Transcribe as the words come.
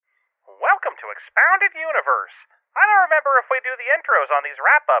Expounded Universe. I don't remember if we do the intros on these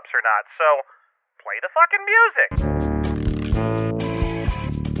wrap-ups or not, so play the fucking music.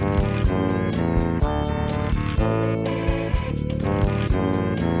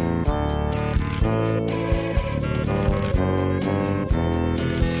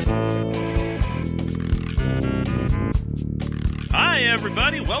 Hi,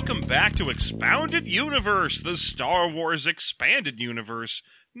 everybody. Welcome back to Expounded Universe, the Star Wars Expanded Universe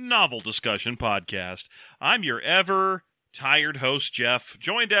novel discussion podcast. I'm your ever-tired host, Jeff,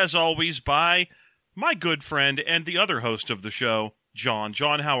 joined as always by my good friend and the other host of the show, John.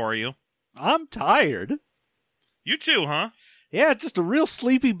 John, how are you? I'm tired. You too, huh? Yeah, just a real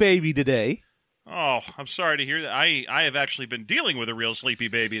sleepy baby today. Oh, I'm sorry to hear that. I have actually been dealing with a real sleepy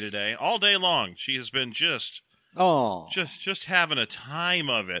baby today, all day long. She has been just having a time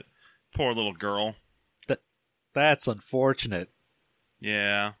of it. Poor little girl. That's unfortunate.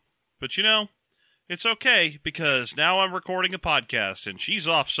 Yeah. But you know, it's okay, because now I'm recording a podcast and she's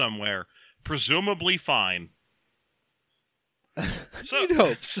off somewhere, presumably fine. So,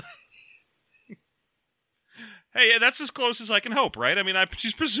 hey, that's as close as I can hope, right? I mean,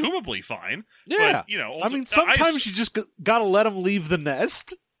 she's presumably fine. Yeah. But, you know, I mean, sometimes you just gotta let them leave the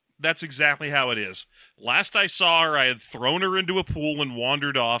nest. That's exactly how it is. Last I saw her, I had thrown her into a pool and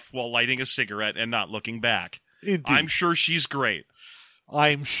wandered off while lighting a cigarette and not looking back. Indeed. I'm sure she's great.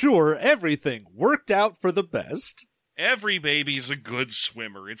 I'm sure everything worked out for the best. Every baby's a good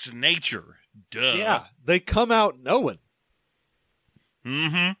swimmer. It's nature. Duh. Yeah, they come out knowing.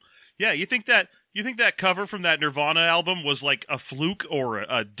 Mm-hmm. Yeah, you think that cover from that Nirvana album was like a fluke or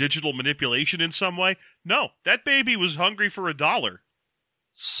a digital manipulation in some way? No, that baby was hungry for $1.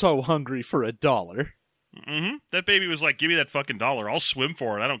 So hungry for $1. Mm-hmm. That baby was like, give me that fucking $1. I'll swim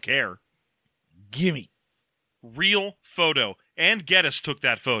for it. I don't care. Gimme. Real photo. And Geddes took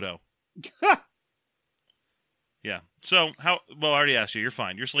that photo. Yeah. So, well, I already asked you. You're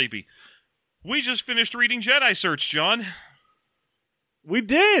fine. You're sleepy. We just finished reading Jedi Search, John. We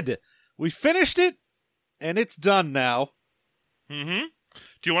did. We finished it, and it's done now. Mm-hmm.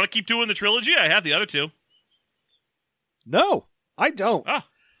 Do you want to keep doing the trilogy? I have the other two. No, I don't. Oh,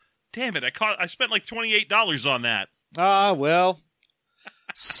 damn it. I spent like $28 on that. Well,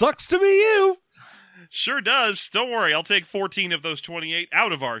 sucks to be you. Sure does. Don't worry. I'll take 14 of those 28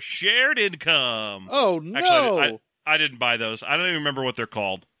 out of our shared income. Oh, no. Actually, I didn't buy those. I don't even remember what they're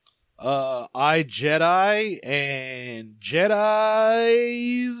called. I Jedi and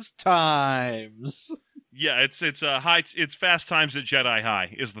Jedi's Times. Yeah, it's Fast Times at Jedi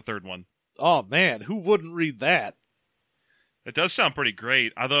High is the third one. Oh, man. Who wouldn't read that? It does sound pretty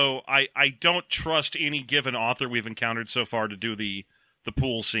great, although I don't trust any given author we've encountered so far to do the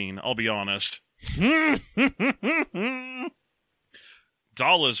pool scene, I'll be honest.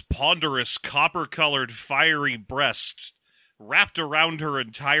 Dalla's ponderous, copper-colored, fiery breast wrapped around her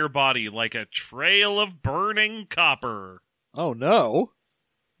entire body like a trail of burning copper. Oh, no.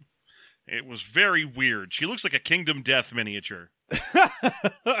 It was very weird. She looks like a Kingdom Death miniature.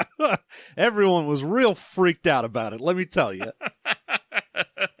 Everyone was real freaked out about it, let me tell you.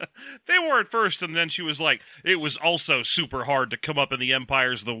 They were at first, and then she was like, it was also super hard to come up in the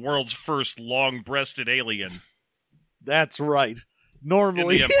Empire as the world's first long-breasted alien. That's right.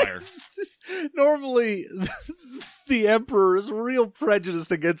 Normally, in the Empire. Normally, the Emperor is real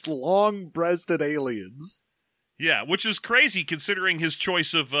prejudiced against long-breasted aliens. Yeah, which is crazy considering his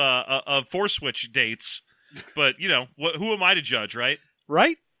choice of Force Switch dates. But, you know, who am I to judge, right?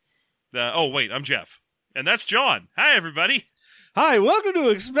 Right? Oh, wait, I'm Jeff. And that's John. Hi, everybody. Hi, welcome to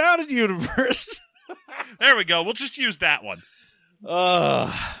Expounded Universe. There we go. We'll just use that one.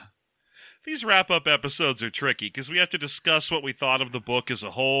 These wrap-up episodes are tricky because we have to discuss what we thought of the book as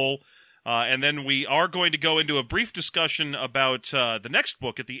a whole. And then we are going to go into a brief discussion about the next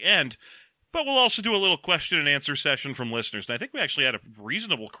book at the end. But we'll also do a little question and answer session from listeners. And I think we actually had a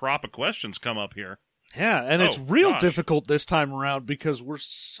reasonable crop of questions come up here. Yeah, and it's real difficult this time around because we're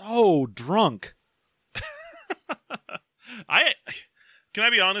so drunk. Can I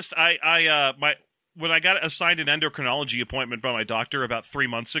be honest? When I got assigned an endocrinology appointment by my doctor about 3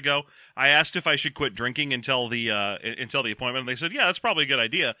 months ago, I asked if I should quit drinking until the appointment. And they said, yeah, that's probably a good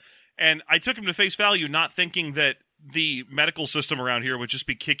idea. And I took him to face value, not thinking that the medical system around here would just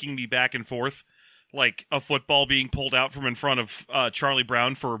be kicking me back and forth like a football being pulled out from in front of Charlie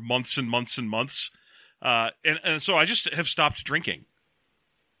Brown for months and months and months. And so I just have stopped drinking.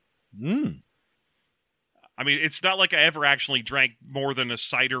 I mean, it's not like I ever actually drank more than a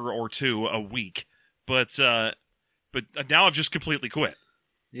cider or two a week, but now I've just completely quit.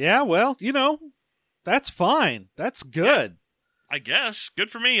 Yeah, well, you know, that's fine. That's good. I guess.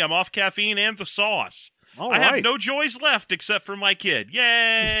 Good for me. I'm off caffeine and the sauce. All I right. have no joys left except for my kid.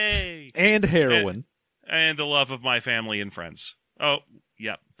 Yay! And heroin. And the love of my family and friends. Oh,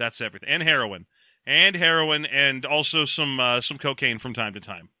 yep, that's everything. And heroin. And also some cocaine from time to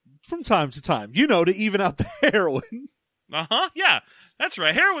time. From time to time. To even out the heroin. Uh-huh, yeah. That's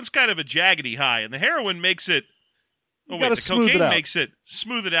right. Heroin's kind of a jaggedy high, and the heroin makes it... You Oh, gotta wait, the smooth it cocaine out. makes it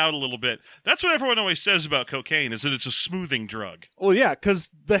smooth it out a little bit. That's what everyone always says about cocaine, is that it's a smoothing drug. Well, yeah, because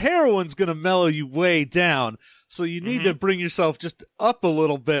the heroin's going to mellow you way down, so you need to bring yourself just up a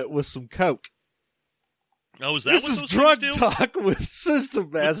little bit with some coke. Oh, is that This what is those drug things do? talk with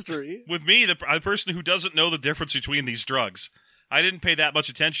System Mastery. With me, the person who doesn't know the difference between these drugs. I didn't pay that much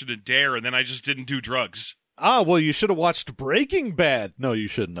attention to Dare, and then I just didn't do drugs. Well, you should have watched Breaking Bad. No, you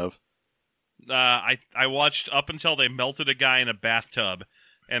shouldn't have. I watched up until they melted a guy in a bathtub,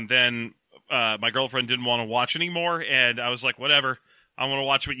 and then my girlfriend didn't want to watch anymore, and I was like, whatever, I want to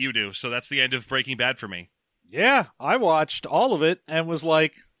watch what you do. So that's the end of Breaking Bad for me. Yeah, I watched all of it and was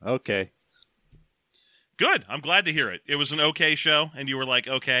like, okay. Good. I'm glad to hear it. It was an okay show, and you were like,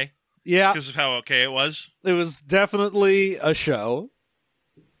 okay, Yeah, because of how okay it was. it was definitely a show.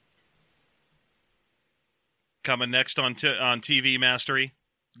 Coming next on TV Mastery.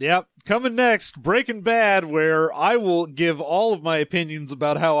 Yep. Coming next, Breaking Bad, where I will give all of my opinions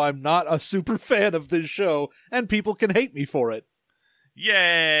about how I'm not a super fan of this show, and people can hate me for it.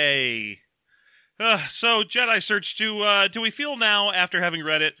 Yay! So, Jedi Search, do we feel now, after having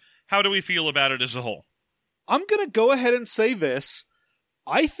read it, how do we feel about it as a whole? I'm going to go ahead and say this.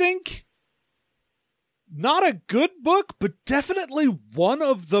 I think not a good book, but definitely one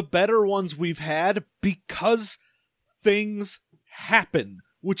of the better ones we've had because things happen,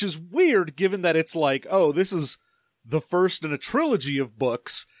 which is weird given that it's like, oh, this is the first in a trilogy of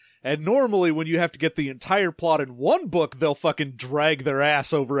books, and normally when you have to get the entire plot in one book, they'll fucking drag their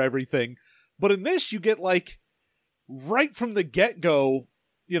ass over everything. But in this, you get, like, right from the get-go,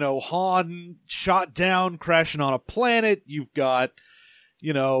 Han shot down, crashing on a planet. You've got,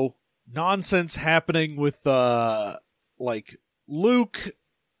 nonsense happening with, Luke.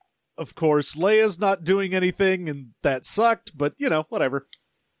 Of course, Leia's not doing anything, and that sucked, but, whatever.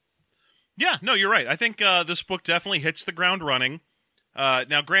 Yeah, no, you're right. I think this book definitely hits the ground running.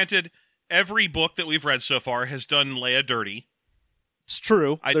 Now, granted, every book that we've read so far has done Leia dirty. It's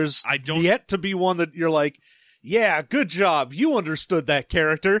true. There's yet to be one that you're like, yeah, good job. You understood that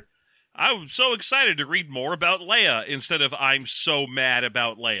character. I'm so excited to read more about Leia instead of I'm so mad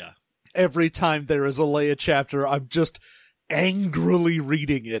about Leia. Every time there is a Leia chapter, I'm just angrily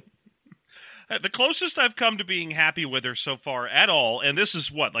reading it. The closest I've come to being happy with her so far at all, and this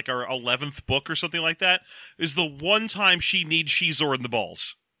is what, like our 11th book or something like that, is the one time she needs Shizor in the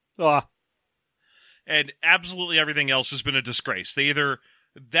balls. And absolutely everything else has been a disgrace.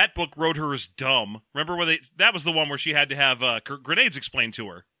 That book wrote her as dumb. Remember when that was the one where she had to have grenades explained to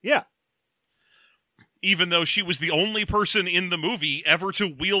her. Yeah. Even though she was the only person in the movie ever to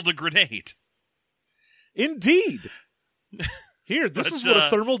wield a grenade. Indeed. Here, this is what a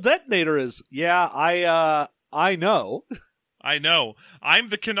thermal detonator is. Yeah, I know. I know. I'm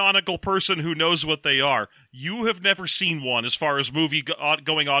the canonical person who knows what they are. You have never seen one as far as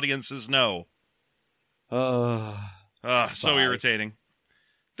movie-going audiences know. So irritating.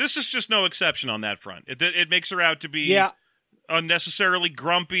 This is just no exception on that front. It makes her out to be unnecessarily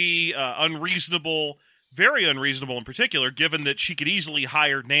grumpy, unreasonable, very unreasonable in particular, given that she could easily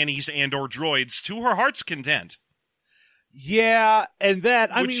hire nannies and or droids to her heart's content. Yeah, and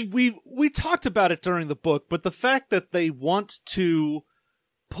that, I mean, we talked about it during the book, but the fact that they want to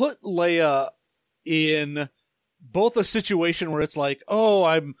put Leia in both a situation where it's like, oh,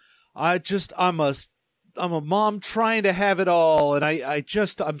 I'm a mom trying to have it all, and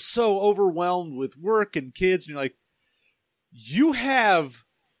I'm so overwhelmed with work and kids, and you're like, you have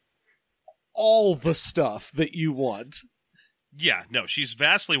all the stuff that you want. Yeah, no, she's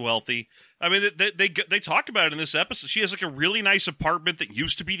vastly wealthy. I mean, they talk about it in this episode. She has like a really nice apartment that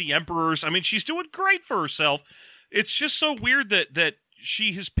used to be the Emperor's. I mean, she's doing great for herself. It's just so weird that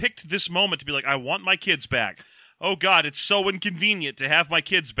she has picked this moment to be like, I want my kids back. Oh God, it's so inconvenient to have my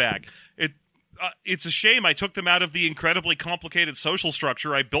kids back. It's a shame I took them out of the incredibly complicated social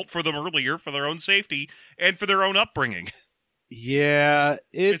structure I built for them earlier for their own safety and for their own upbringing. Yeah,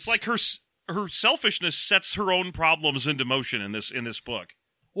 it's like her selfishness sets her own problems into motion in this book.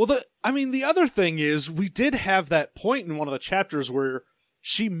 Well, the other thing is, we did have that point in one of the chapters where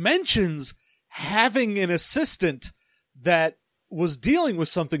she mentions having an assistant that was dealing with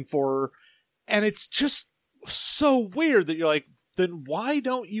something for her, and it's just so weird that you're like, then why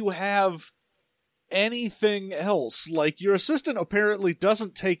don't you have anything else. Like, your assistant apparently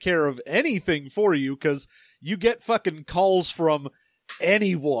doesn't take care of anything for you because you get fucking calls from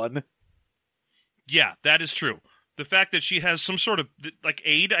anyone. Yeah, that is true. The fact that she has some sort of, like,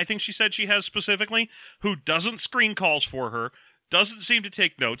 aide, I think she said she has specifically, who doesn't screen calls for her, doesn't seem to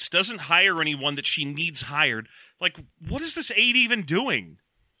take notes, doesn't hire anyone that she needs hired. Like, what is this aide even doing?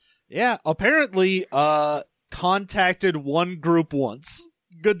 Yeah, apparently, contacted one group once.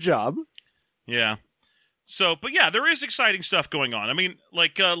 Good job. Yeah. So, but yeah, there is exciting stuff going on. I mean,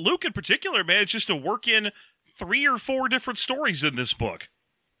 like, Luke in particular managed just to work in 3 or 4 different stories in this book.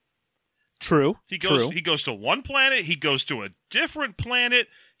 True. He goes to one planet, he goes to a different planet,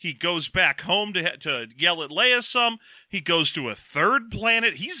 he goes back home to yell at Leia some, he goes to a third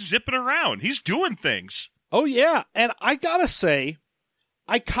planet, he's zipping around, he's doing things. Oh yeah, and I gotta say,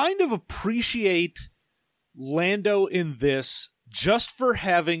 I kind of appreciate Lando in this just for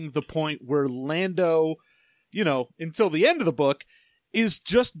having the point where Lando, until the end of the book, is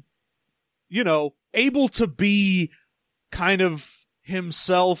just, able to be kind of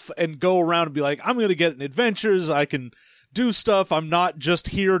himself and go around and be like, I'm going to get in adventures, I can do stuff, I'm not just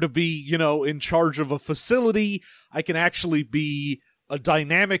here to be, in charge of a facility, I can actually be a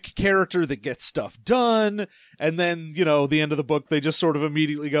dynamic character that gets stuff done, and then, the end of the book, they just sort of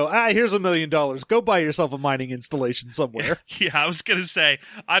immediately go, here's $1 million, go buy yourself a mining installation somewhere. Yeah, I was going to say,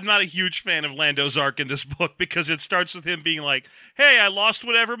 I'm not a huge fan of Lando's arc in this book, because it starts with him being like, hey, I lost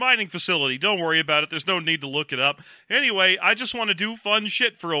whatever mining facility, don't worry about it, there's no need to look it up. Anyway, I just want to do fun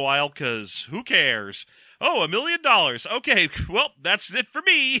shit for a while, because who cares? Oh, $1 million, okay, well, that's it for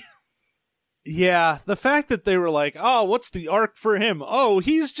me. Yeah, the fact that they were like, oh, what's the arc for him? Oh,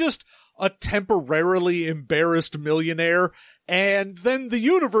 he's just a temporarily embarrassed millionaire, and then the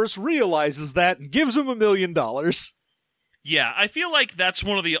universe realizes that and gives him $1 million. Yeah, I feel like that's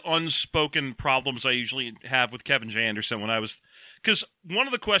one of the unspoken problems I usually have with Kevin J. Anderson because one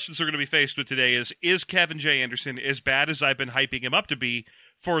of the questions we're going to be faced with today is Kevin J. Anderson as bad as I've been hyping him up to be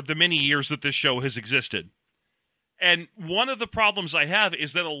for the many years that this show has existed? And one of the problems I have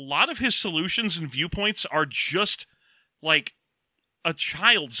is that a lot of his solutions and viewpoints are just like a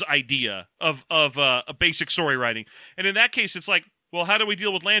child's idea of a basic story writing. And in that case, it's like, well, how do we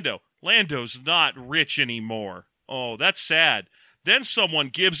deal with Lando? Lando's not rich anymore. Oh, that's sad. Then someone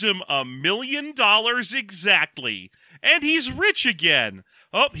gives him $1 million exactly, and he's rich again.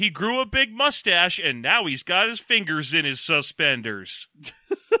 Oh, he grew a big mustache, and now he's got his fingers in his suspenders.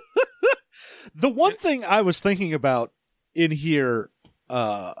 The one thing I was thinking about in here,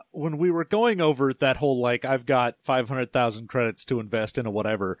 when we were going over that whole, like, I've got 500,000 credits to invest in or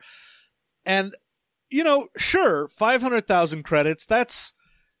whatever, and, sure, 500,000 credits, that's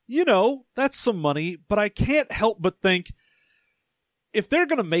some money, but I can't help but think, if they're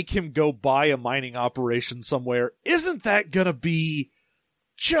going to make him go buy a mining operation somewhere, isn't that going to be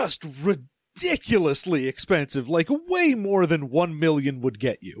just ridiculously expensive? Like, way more than 1 million would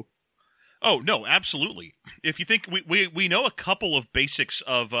get you. Oh, no, absolutely. If you think we know a couple of basics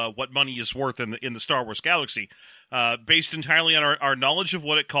of what money is worth in the Star Wars galaxy, based entirely on our knowledge of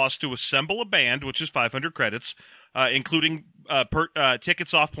what it costs to assemble a band, which is 500 credits, including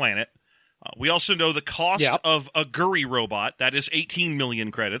tickets off planet. We also know the cost of a Guri robot, that is 18 million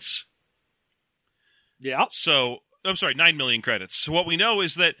credits. Yeah. So, I'm sorry, 9 million credits. So what we know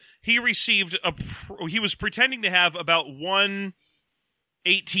is that he received he was pretending to have about 1/18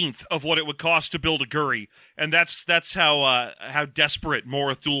 of what it would cost to build a Guri, and that's how desperate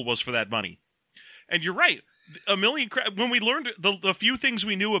Morith Dul was for that money. And you're right, $1 million. When we learned the few things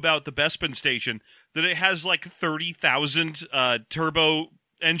we knew about the Bespin station, that it has like 30,000 turbo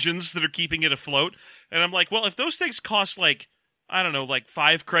engines that are keeping it afloat, and I'm like, well, if those things cost like, I don't know, like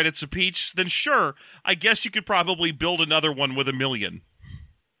 5 credits apiece, then sure, I guess you could probably build another one with $1 million.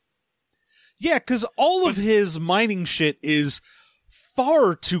 Yeah, because all of his mining shit is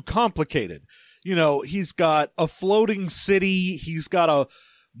far too complicated. He's got a floating city, he's got a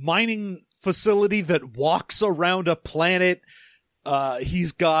mining facility that walks around a planet,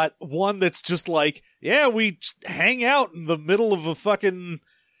 he's got one that's just like, yeah, we hang out in the middle of a fucking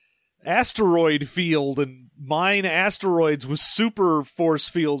asteroid field and mine asteroids with super force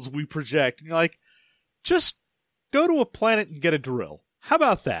fields we project. And you're like, just go to a planet and get a drill. How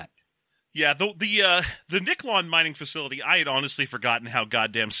about that? Yeah, the Niklon mining facility, I had honestly forgotten how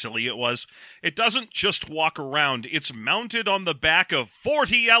goddamn silly it was. It doesn't just walk around, it's mounted on the back of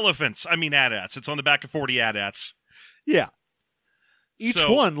 40 elephants. I mean AT-ATs. It's on the back of 40 AT-ATs. Yeah. Each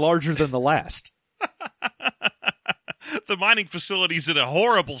one larger than the last. The mining facility's at a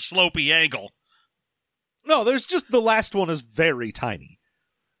horrible slopey angle. No, there's just the last one is very tiny.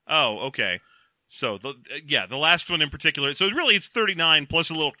 Oh, okay. So, the last one in particular. So, really, it's 39 plus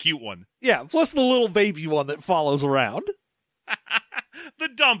a little cute one. Yeah, plus the little baby one that follows around. The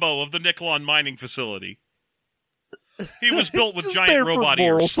Dumbo of the Nickelon mining facility. He was built with just giant there robot for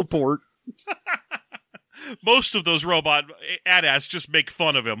moral ears. support. Most of those robot AT-ATs just make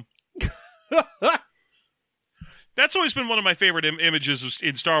fun of him. That's always been one of my favorite images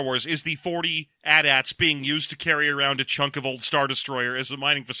in Star Wars, is the 40 AT-ATs being used to carry around a chunk of old Star Destroyer as a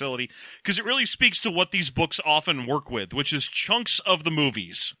mining facility, because it really speaks to what these books often work with, which is chunks of the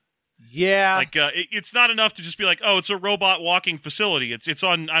movies. Yeah. Like, it's not enough to just be like, oh, it's a robot walking facility. It's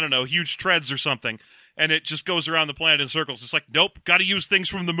on, I don't know, huge treads or something, and it just goes around the planet in circles. It's like, nope, gotta use things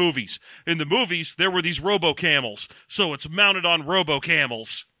from the movies. In the movies, there were these robo-camels, so it's mounted on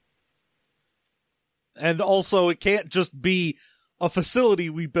robo-camels. And also, it can't just be a facility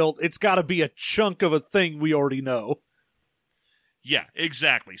we built. It's got to be a chunk of a thing we already know. Yeah,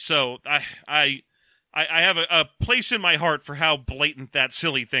 exactly. So I have a place in my heart for how blatant that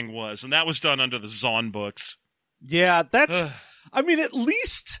silly thing was, and that was done under the Zahn books. Yeah, that's... I mean, at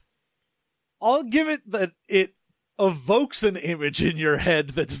least I'll give it that it evokes an image in your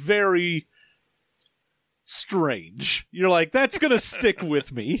head that's very strange. You're like, that's going to stick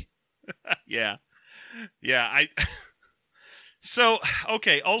with me. Yeah. Yeah, So,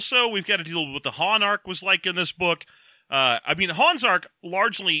 okay, also, we've got to deal with what the Han arc was like in this book. I mean, Han's arc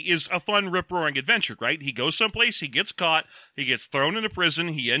largely is a fun, rip-roaring adventure, right? He goes someplace, he gets caught, he gets thrown into prison,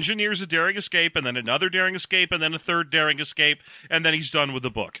 he engineers a daring escape, and then another daring escape, and then a third daring escape, and then he's done with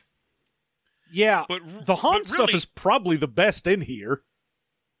the book. Yeah, but the Han but stuff really, is probably the best in here.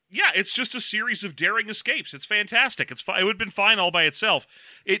 Yeah, it's just a series of daring escapes. It's fantastic. It would have been fine all by itself.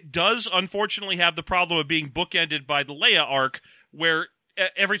 It does, unfortunately, have the problem of being bookended by the Leia arc, where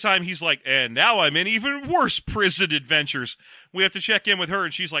every time he's like, and now I'm in even worse prison adventures, we have to check in with her,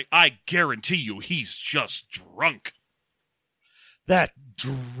 and she's like, I guarantee you he's just drunk. That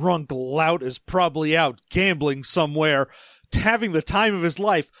drunk lout is probably out gambling somewhere, having the time of his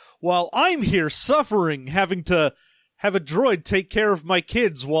life, while I'm here suffering, having to have a droid take care of my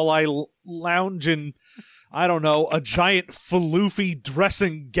kids while I lounge in, I don't know, a giant faloofy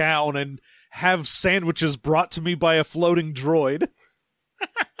dressing gown and have sandwiches brought to me by a floating droid.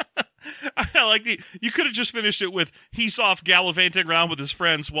 I like you could have just finished it with, he's off gallivanting around with his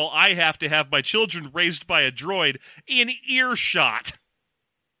friends while I have to have my children raised by a droid in earshot.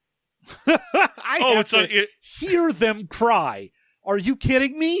 I have to hear them cry. Are you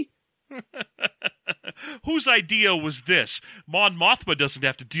kidding me? Whose idea was this? Mon Mothma doesn't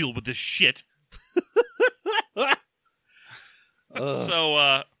have to deal with this shit.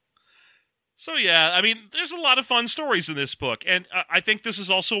 So yeah, I mean, there's a lot of fun stories in this book, and I think this is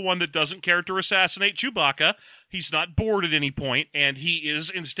also one that doesn't character assassinate Chewbacca. He's not bored at any point, and he is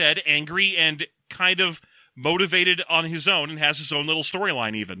instead angry and kind of motivated on his own and has his own little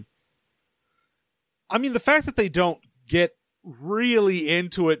storyline even. I mean, the fact that they don't get really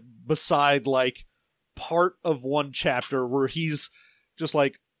into it beside, like, part of one chapter where he's just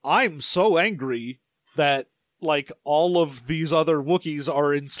like, I'm so angry that, like, all of these other Wookiees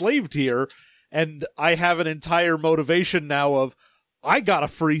are enslaved here, and I have an entire motivation now of, I gotta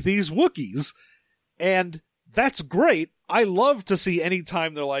free these Wookiees. And that's great. I love to see any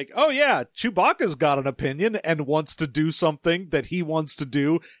time they're like, oh yeah, Chewbacca's got an opinion and wants to do something that he wants to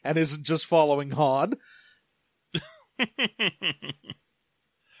do and isn't just following Han.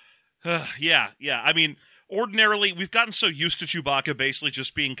 Yeah. I mean, ordinarily, we've gotten so used to Chewbacca basically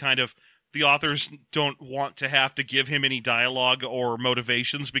just being kind of, the authors don't want to have to give him any dialogue or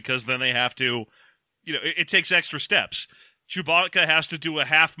motivations because then they have to, it takes extra steps. Chewbacca has to do a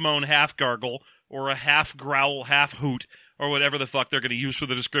half moan, half gargle, or a half growl, half hoot, or whatever the fuck they're going to use for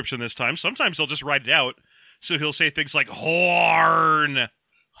the description this time. Sometimes they'll just write it out. So he'll say things like, Horn.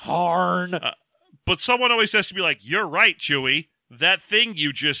 But someone always has to be like, you're right, Chewie. That thing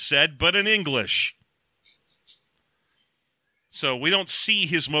you just said, but in English. So we don't see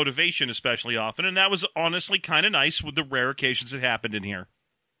his motivation especially often, and that was honestly kind of nice with the rare occasions it happened in here.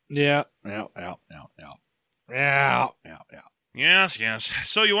 Yeah. Yes.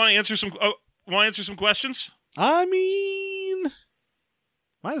 So you want to answer some questions? I mean,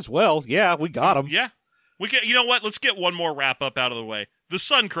 might as well. Yeah, we got them. Yeah. You know what? Let's get one more wrap up out of the way. The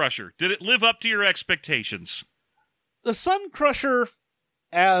Sun Crusher. Did it live up to your expectations? The Sun Crusher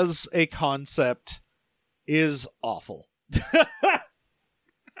as a concept is awful.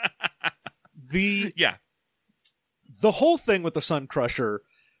 The whole thing with the Sun Crusher,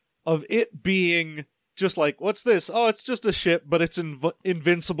 of it being just like, what's this? Oh, it's just a ship, but it's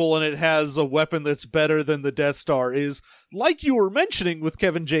invincible and it has a weapon that's better than the Death Star is, like you were mentioning with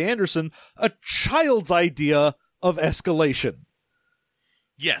Kevin J. Anderson, a child's idea of escalation.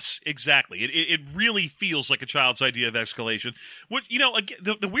 Yes, exactly. It really feels like a child's idea of escalation. What again,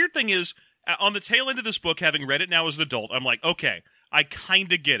 the weird thing is, on the tail end of this book, having read it now as an adult, I'm like, okay, I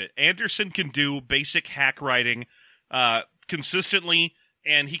kind of get it. Anderson can do basic hack writing consistently,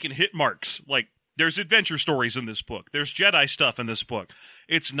 and he can hit marks. Like, there's adventure stories in this book. There's Jedi stuff in this book.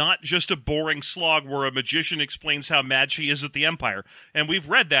 It's not just a boring slog where a magician explains how mad she is at the Empire. And we've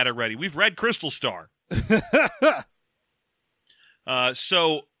read that already. We've read Crystal Star.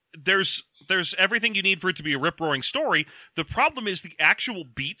 So there's everything you need for it to be a rip-roaring story. The problem is the actual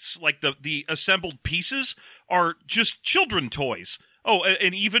beats, like the assembled pieces, are just children toys. Oh,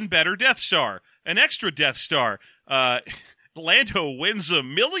 an even better Death Star. An extra Death Star. Lando wins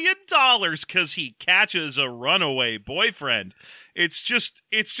 $1 million because he catches a runaway boyfriend. It's just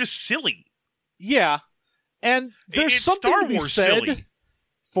silly. Yeah. And there's it's something Star to be Wars said silly.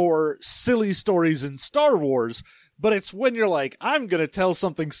 for silly stories in Star Wars, but it's when you're like, I'm going to tell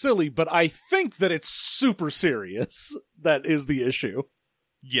something silly, but I think that it's super serious. That is the issue.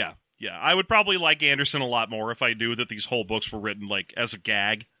 Yeah. I would probably like Anderson a lot more if I knew that these whole books were written, like, as a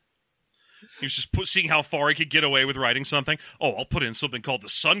gag. He was just seeing how far he could get away with writing something. Oh, I'll put in something called the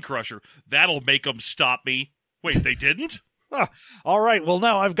Sun Crusher. That'll make them stop me. Wait, they didn't? All right, well,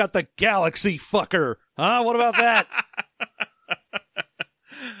 now I've got the Galaxy Fucker. Huh? What about that?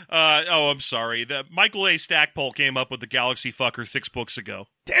 I'm sorry. The Michael A. Stackpole came up with the Galaxy Fucker 6 books ago.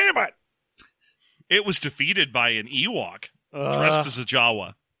 Damn it! It was defeated by an Ewok dressed as a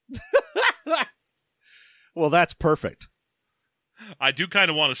Jawa. Well, that's perfect. I do kind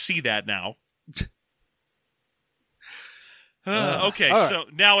of want to see that now. Okay, so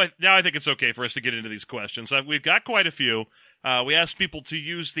now I think it's okay for us to get into these questions. We've got quite a few. We asked people to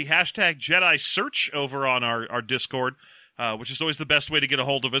use the hashtag Jedi Search over on our Discord, which is always the best way to get a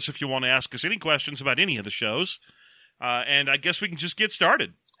hold of us if you want to ask us any questions about any of the shows. And I guess we can just get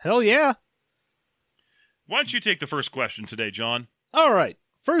started. Hell yeah. Why don't you take the first question today, John? All right,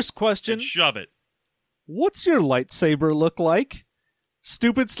 first question. And shove it. What's your lightsaber look like?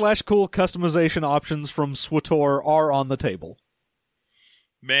 Stupid/cool customization options from SWTOR are on the table.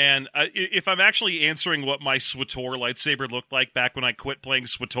 Man, if I'm actually answering what my SWTOR lightsaber looked like back when I quit playing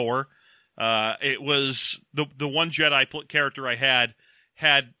SWTOR, it was the one Jedi character I had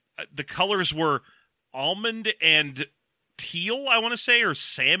the colors were almond and teal, I want to say, or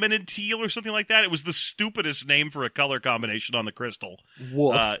salmon and teal or something like that. It was the stupidest name for a color combination on the crystal.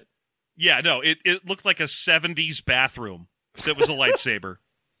 Woof. Yeah, no, it looked like a 70s bathroom that was a lightsaber.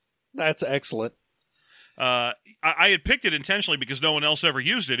 That's excellent. I had picked it intentionally because no one else ever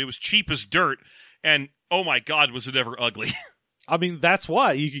used it. It was cheap as dirt, and oh my god, was it ever ugly. I mean, that's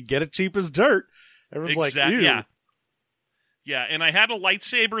why. You can get it cheap as dirt. Everyone's like, ew. Yeah, and I had a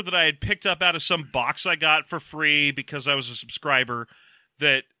lightsaber that I had picked up out of some box I got for free because I was a subscriber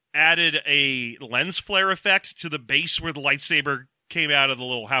that added a lens flare effect to the base where the lightsaber came out of the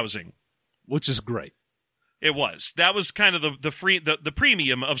little housing. Which is great. It was. That was kind of the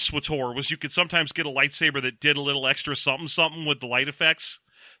premium of SWTOR, was you could sometimes get a lightsaber that did a little extra something with the light effects.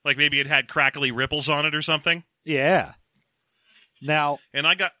 Like maybe it had crackly ripples on it or something. Yeah. Now, and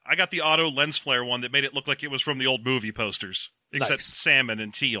I got the auto lens flare one that made it look like it was from the old movie posters, except nice. Salmon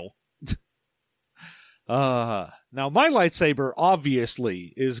and teal. Now my lightsaber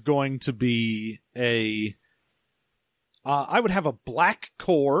obviously is going to be I would have a black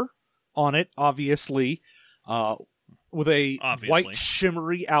core on it, obviously, with a white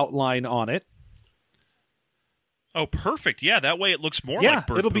shimmery outline on it. Oh, perfect. Yeah, that way it looks more like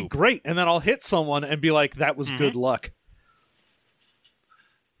bird it'll poop. be great. And then I'll hit someone and be like, that was good luck.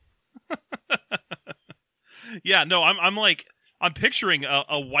 Yeah, no, I'm picturing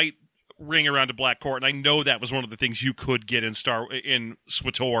a white ring around a black core, and I know that was one of the things you could get in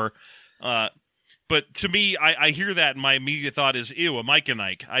SWTOR. But to me, I hear that, and my immediate thought is, ew, a Mike and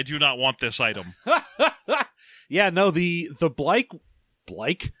Ike. I do not want this item. Yeah, no, the Blake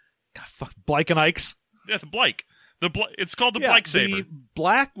and Ike's. Yeah, the Blake. It's called the Blake saber. The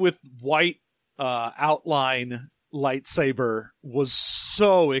black with white outline lightsaber was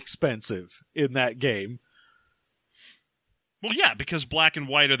so expensive in that game. Well, yeah, because black and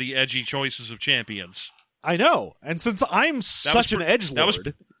white are the edgy choices of champions. I know, and since I'm such an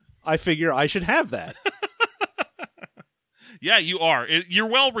edgelord, I figure I should have that. Yeah, you are. You're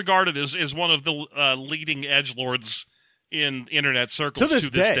well regarded as one of the leading edgelords in internet circles to this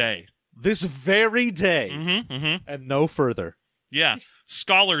day. This very day, and no further. Yeah.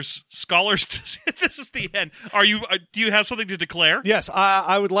 Scholars. This is the end. Do you have something to declare? Yes,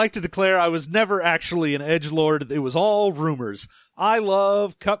 I would like to declare I was never actually an edgelord. It was all rumors. I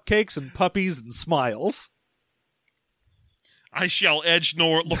love cupcakes and puppies and smiles. I shall edge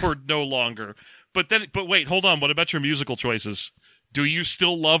lord no longer. But wait, hold on. What about your musical choices? Do you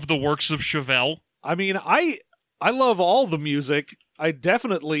still love the works of Chevelle? I mean, I love all the music. I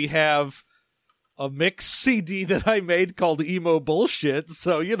definitely have a mix CD that I made called Emo Bullshit,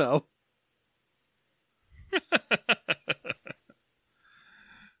 so, you know.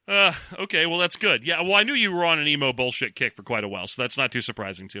 Okay, well, that's good. Yeah, well, I knew you were on an emo bullshit kick for quite a while, so that's not too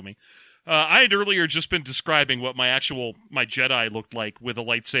surprising to me. I had earlier just been describing what my Jedi looked like with a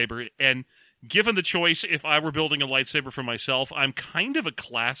lightsaber, and given the choice, if I were building a lightsaber for myself, I'm kind of a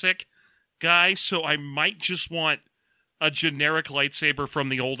classic guy, so I might just want a generic lightsaber from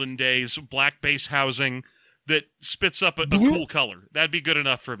the olden days, black base housing, that spits up a cool color. That'd be good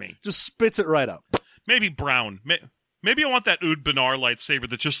enough for me. Just spits it right up. Maybe brown. Maybe I want that Ood Banar lightsaber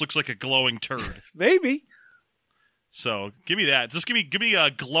that just looks like a glowing turd. Maybe. So give me that. Just give me a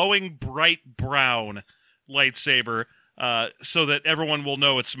glowing bright brown lightsaber, so that everyone will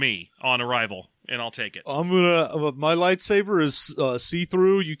know it's me on arrival, and I'll take it. My lightsaber is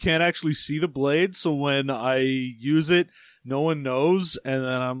see-through. You can't actually see the blade, so when I use it, no one knows, and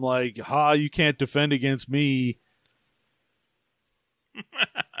then I'm like, ha, you can't defend against me.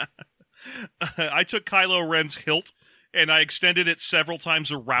 I took Kylo Ren's hilt, and I extended it several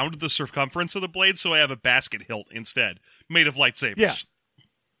times around the circumference of the blade, so I have a basket hilt instead, made of lightsabers. Yeah.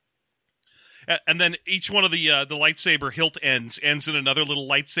 And then each one of the lightsaber hilt ends in another little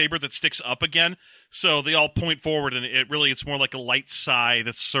lightsaber that sticks up again, so they all point forward, and it's more like a light sai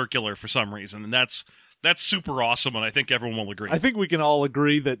that's circular for some reason, and that's super awesome, and I think everyone will agree. I think we can all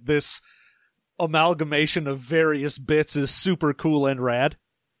agree that this amalgamation of various bits is super cool and rad.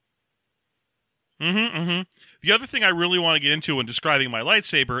 The other thing I really want to get into when describing my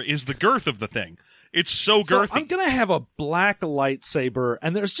lightsaber is the girth of the thing. It's so girthy. So I'm going to have a black lightsaber,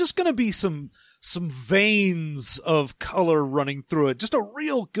 and there's just going to be some veins of color running through it. Just a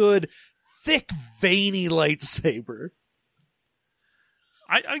real good, thick, veiny lightsaber.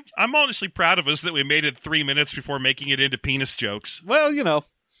 I'm honestly proud of us that we made it 3 minutes before making it into penis jokes. Well, you know.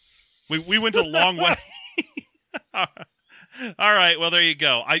 We went a long way. All right, well, there you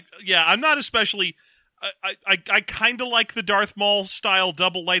go. I'm not especially... I kind of like the Darth Maul style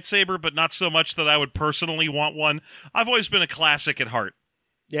double lightsaber, but not so much that I would personally want one. I've always been a classic at heart.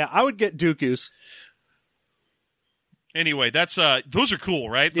 Yeah, I would get Dooku's. Anyway, that's those are cool,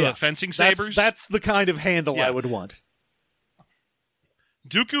 right? The fencing sabers. That's the kind of handle I would want.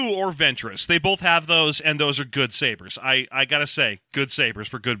 Dooku or Ventress, they both have those, and those are good sabers. I gotta say, good sabers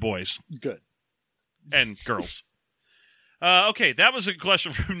for good boys. Good. And girls. Okay, that was a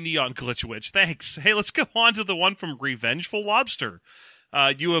question from Neon Glitchwitch. Thanks. Hey, let's go on to the one from Revengeful Lobster.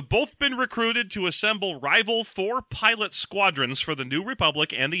 You have both been recruited to assemble rival 4-pilot squadrons for the New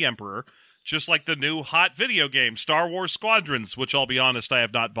Republic and the Emperor, just like the new hot video game, Star Wars Squadrons, which I'll be honest, I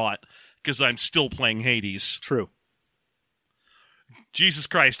have not bought, because I'm still playing Hades. True. Jesus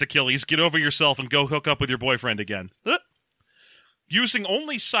Christ, Achilles, get over yourself and go hook up with your boyfriend again. Using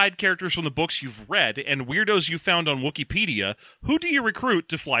only side characters from the books you've read and weirdos you found on Wikipedia, who do you recruit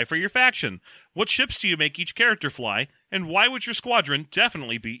to fly for your faction? What ships do you make each character fly? And why would your squadron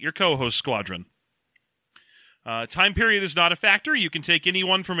definitely beat your co-host squadron? Time period is not a factor. You can take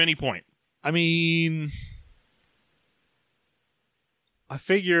anyone from any point. I mean, I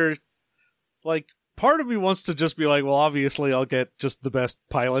figure, part of me wants to just be like, well, obviously I'll get just the best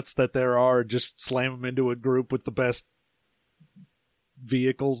pilots that there are, just slam them into a group with the best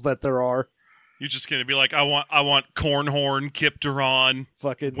vehicles that there are. You're just gonna be like, I want Cornhorn, Kip Duran,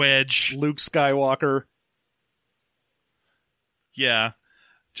 fucking Wedge, Luke Skywalker. Yeah,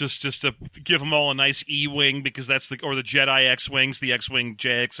 just to give them all a nice E-wing, because that's the Jedi X-wings, the X-wing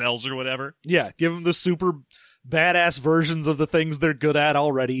JXLs or whatever. Yeah, give them the super badass versions of the things they're good at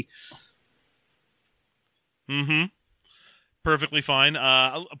already. Perfectly fine.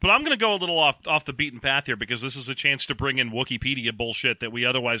 But I'm going to go a little off the beaten path here, because this is a chance to bring in Wikipedia bullshit that we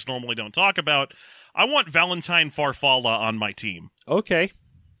otherwise normally don't talk about. I want Valentine Farfalla on my team. Okay.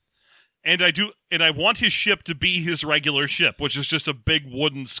 And I want his ship to be his regular ship, which is just a big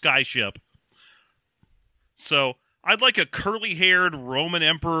wooden sky ship. So I'd like a curly-haired Roman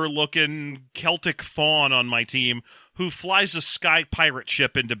Emperor-looking Celtic faun on my team who flies a sky pirate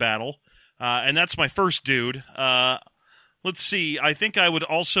ship into battle. And that's my first dude. Let's see. I think I would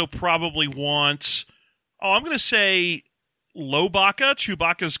also probably want... I'm going to say Lobaka,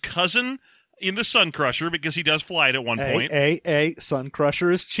 Chewbacca's cousin. in the Sun Crusher because he does fly it at one point. Sun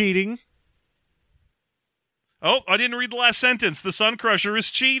Crusher is cheating. Oh, I didn't read the last sentence. The Sun Crusher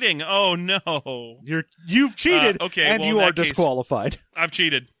is cheating. Oh no. You've cheated, okay, and well, you in are that case, disqualified. I've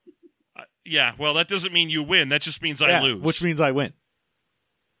cheated. Yeah, well, that doesn't mean you win. That just means I lose. Which means I win.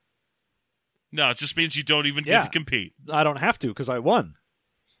 No, it just means you don't even get to compete. I don't have to because I won.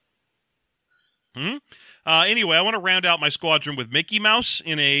 Anyway, I want to round out my squadron with Mickey Mouse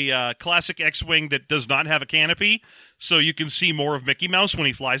in a classic X-Wing that does not have a canopy, so you can see more of Mickey Mouse when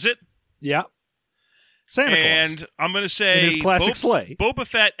he flies it. Yeah. Santa Claus. And I'm going to say... in his classic sleigh. Boba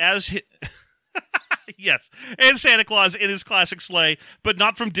Fett as... yes, and Santa Claus in his classic sleigh, but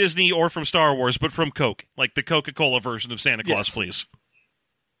not from Disney or from Star Wars, but from Coke, like the Coca-Cola version of Santa Claus, please.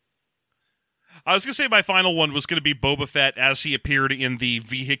 I was going to say my final one was going to be Boba Fett as he appeared in the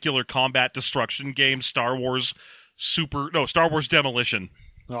vehicular combat destruction game Star Wars Demolition.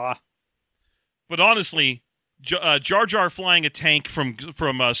 But honestly, Jar Jar flying a tank from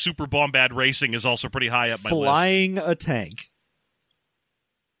Super Bombad Racing is also pretty high up my list. Flying a tank.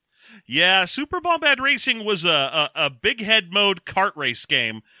 Yeah, Super Bombad Racing was a big head mode kart race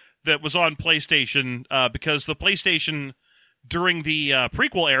game that was on PlayStation because the PlayStation during the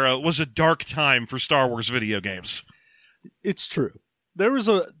prequel era was a dark time for Star Wars video games. It's true. That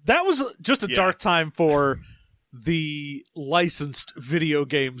was just a dark time for the licensed video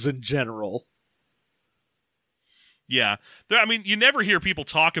games in general. Yeah. I mean, you never hear people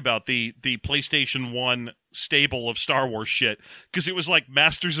talk about the PlayStation 1 stable of Star Wars shit, because it was like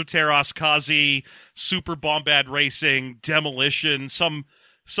Masters of Terras Kazi, Super Bombad Racing, Demolition, some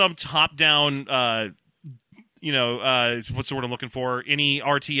top-down, what's the word I'm looking for? Any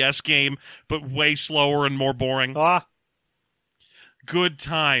RTS game, but way slower and more boring. Good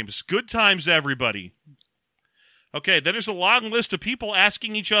times. Good times, everybody. Okay, then there's a long list of people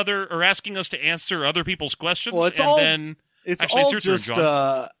asking each other or asking us to answer other people's questions. Well, it's all just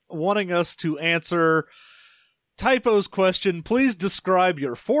wanting us to answer Typo's question. Please describe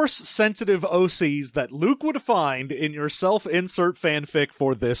your Force-sensitive OCs that Luke would find in your self-insert fanfic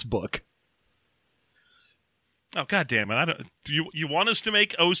for this book. Oh, God damn it. I don't. You want us to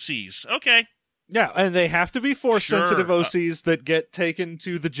make OCs. Okay. Yeah, and they have to be Force-sensitive OCs that get taken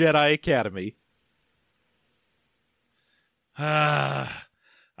to the Jedi Academy. I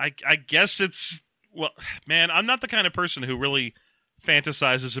guess it's... Well, man, I'm not the kind of person who really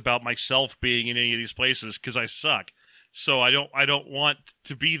fantasizes about myself being in any of these places because I suck. So I don't want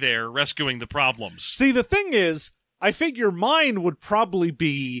to be there rescuing the problems. See, the thing is, I figure mine would probably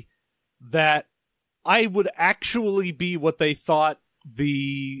be that I would actually be what they thought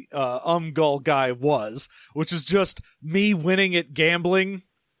the Umgul guy was, which is just me winning at gambling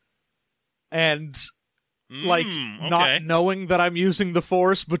and not knowing that I'm using the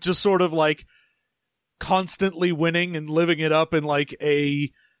Force, but just sort of like constantly winning and living it up in like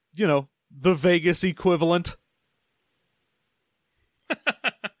a, the Vegas equivalent.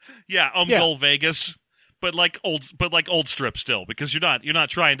 Yeah, Umgul Vegas, but like old strip still, because you're not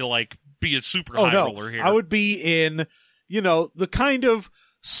trying to like be a super high roller here. I would be in, the kind of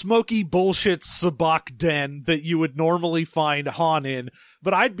smoky bullshit sabacc den that you would normally find Han in,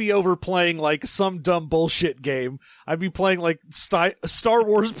 but I'd be overplaying like some dumb bullshit game. I'd be playing like Star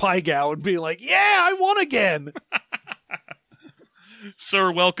Wars Pygow and be like, yeah, I won again.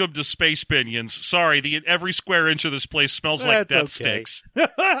 Sir, welcome to Space Pinions. Sorry, every square inch of this place smells like death sticks.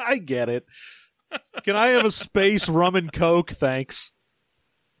 I get it. Can I have a space rum and coke? Thanks.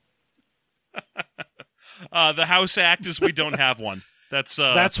 The House Act is we don't have one. That's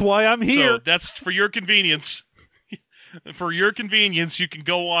why I'm here. So that's for your convenience. For your convenience, you can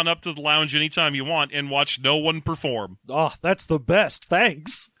go on up to the lounge anytime you want and watch no one perform. Oh, that's the best.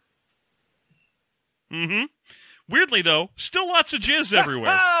 Thanks. Mm-hmm. Weirdly, though, still lots of jizz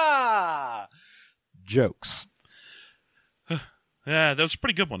everywhere. Jokes. Yeah, that was a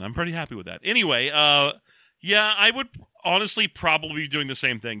pretty good one. I'm pretty happy with that. Anyway, yeah, I would honestly probably be doing the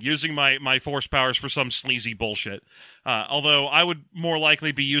same thing, using my Force powers for some sleazy bullshit. Although I would more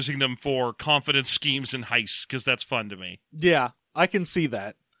likely be using them for confidence schemes and heists, because that's fun to me. Yeah, I can see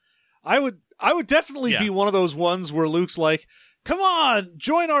that. I would definitely be one of those ones where Luke's like, come on,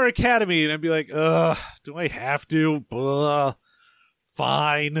 join our academy. And I'd be like, do I have to?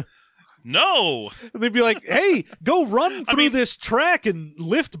 Fine. No. And they'd be like, hey, go run through this track and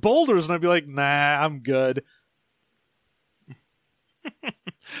lift boulders. And I'd be like, nah, I'm good.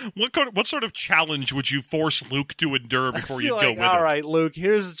 What sort of challenge would you force Luke to endure before you go with him? All right, Luke,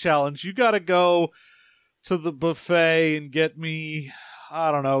 here's the challenge. You got to go to the buffet and get me,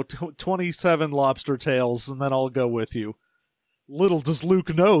 I don't know, 27 lobster tails, and then I'll go with you. Little does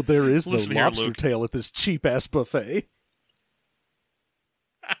Luke know there is no Listen here, lobster Luke. tail at this cheap-ass buffet.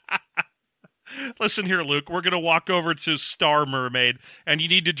 Listen here, Luke. We're going to walk over to Star Mermaid, and you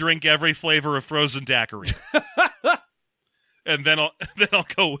need to drink every flavor of frozen daiquiri. And then I'll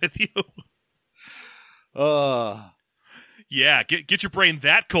go with you. Yeah, get your brain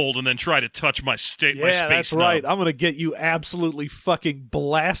that cold and then try to touch my space that's nub. right. I'm going to get you absolutely fucking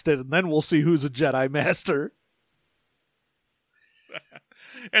blasted, and then we'll see who's a Jedi Master.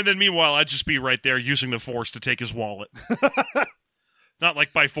 And then meanwhile, I'd just be right there using the Force to take his wallet. Not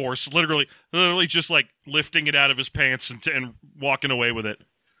like by force, literally just like lifting it out of his pants and walking away with it.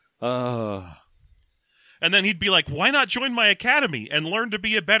 And then he'd be like, why not join my academy and learn to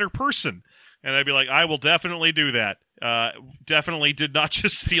be a better person? And I'd be like, I will definitely do that. Definitely did not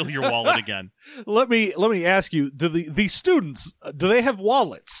just steal your wallet again. Let me ask you, do the students, do they have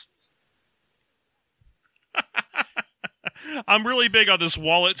wallets? I'm really big on this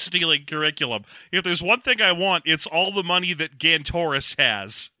wallet stealing curriculum. If there's one thing I want, it's all the money that Gantoris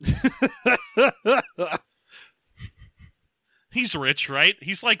has. He's rich, right?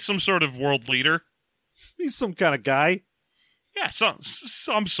 He's like some sort of world leader. He's some kind of guy. Yeah, some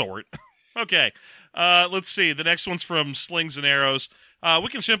sort. Okay, let's see. The next one's from Slings and Arrows. We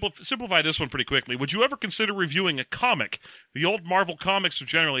can simplify this one pretty quickly. Would you ever consider reviewing a comic? The old Marvel comics are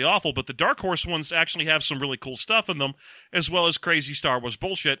generally awful, but the Dark Horse ones actually have some really cool stuff in them, as well as crazy Star Wars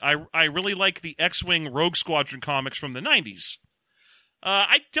bullshit. I really like the X-Wing Rogue Squadron comics from the 90s.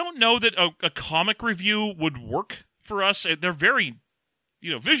 I don't know that a comic review would work for us. They're very,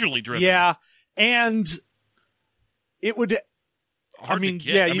 visually driven. Yeah, and it would...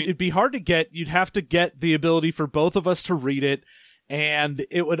 it'd be hard to get. You'd have to get the ability for both of us to read it, and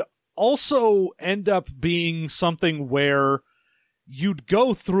it would also end up being something where you'd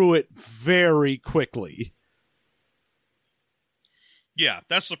go through it very quickly. Yeah,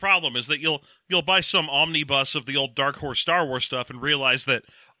 that's the problem, is that you'll buy some omnibus of the old Dark Horse Star Wars stuff and realize that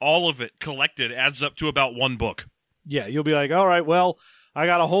all of it collected adds up to about one book. Yeah, you'll be like, all right, well, I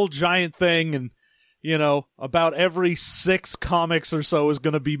got a whole giant thing, and about every 6 comics or so is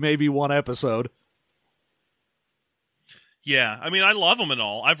going to be maybe one episode. Yeah, I mean, I love them and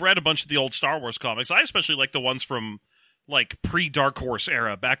all. I've read a bunch of the old Star Wars comics. I especially like the ones from, like, pre-Dark Horse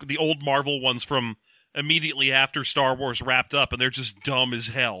era, back the old Marvel ones from immediately after Star Wars wrapped up, and they're just dumb as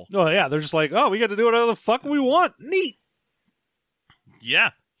hell. Oh, yeah, they're just like, we get to do whatever the fuck we want. Neat.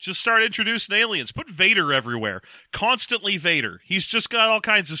 Yeah, just start introducing aliens. Put Vader everywhere. Constantly Vader. He's just got all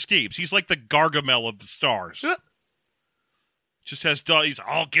kinds of escapes. He's like the Gargamel of the stars. Just has, he's,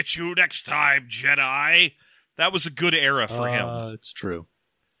 I'll get you next time, Jedi. That was a good era for him. It's true.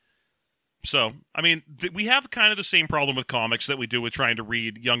 So, I mean, we have kind of the same problem with comics that we do with trying to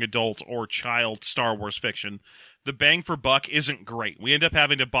read young adult or child Star Wars fiction. The bang for buck isn't great. We end up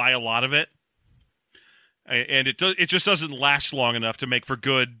having to buy a lot of it, and it just doesn't last long enough to make for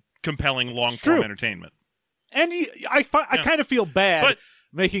good, compelling, long-form entertainment. And I kind of feel bad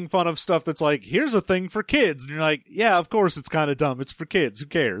making fun of stuff that's like, here's a thing for kids. And you're like, yeah, of course it's kind of dumb. It's for kids. Who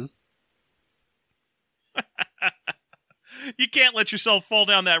cares? You can't let yourself fall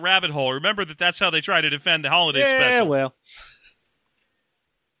down that rabbit hole. Remember that's how they try to defend the holiday special. Yeah, well.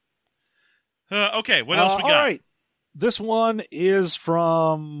 Okay, what else we got? All right. This one is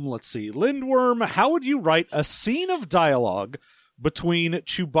from, let's see, Lindworm. How would you write a scene of dialogue between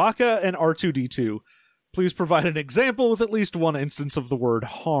Chewbacca and R2-D2? Please provide an example with at least one instance of the word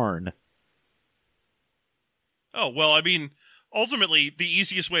Harn. Oh, well, I mean, ultimately, the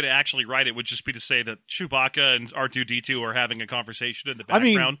easiest way to actually write it would just be to say that Chewbacca and R2-D2 are having a conversation in the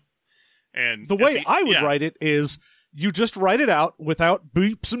background. And the way I would write it is you just write it out without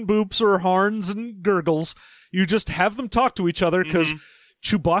beeps and boops or harns and gurgles. You just have them talk to each other because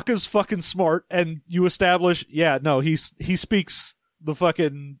Chewbacca's fucking smart, and you establish, he speaks the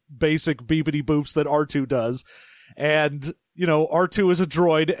fucking basic beepity boops that R2 does. And, R2 is a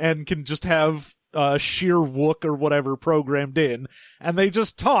droid and can just have sheer Wook or whatever programmed in, and they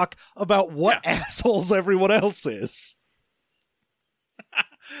just talk about what assholes everyone else is.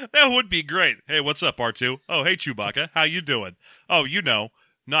 That would be great. Hey, what's up, R2? Oh, hey, Chewbacca. How you doing? Oh,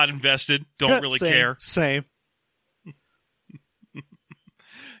 not invested. Don't really care. Same.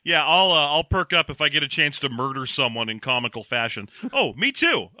 Yeah, I'll perk up if I get a chance to murder someone in comical fashion. Oh, me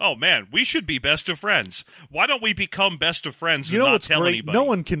too. Oh, man, we should be best of friends. Why don't we become best of friends and not tell anybody? No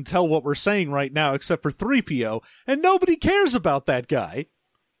one can tell what we're saying right now except for 3PO, and nobody cares about that guy.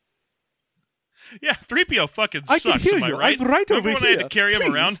 Yeah, 3PO fucking sucks, I can hear am I you. right? I'm right Remember over when here. I had to carry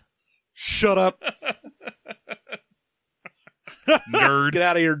him around? Shut up. Nerd. Get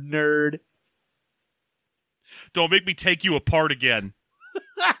out of here, nerd. Don't make me take you apart again.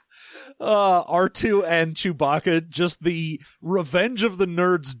 R2 and Chewbacca, just the Revenge of the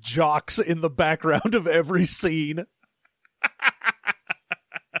Nerds jocks in the background of every scene.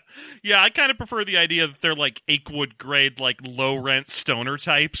 Yeah, I kind of prefer the idea that they're like Achewood grade, like low rent stoner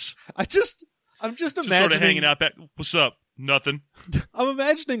types. I'm just Just imagining sort of hanging out back. What's up? Nothing. I'm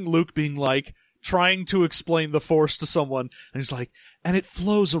imagining Luke being like trying to explain the Force to someone, and he's like, and it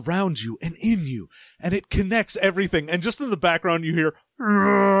flows around you and in you, and it connects everything. And just in the background, you hear,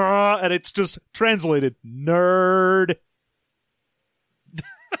 and it's just translated, nerd.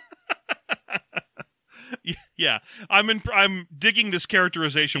 Yeah, I'm digging this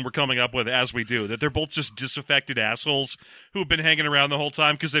characterization we're coming up with as we do, that they're both just disaffected assholes who have been hanging around the whole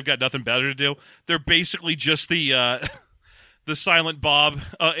time because they've got nothing better to do. They're basically just the Silent Bob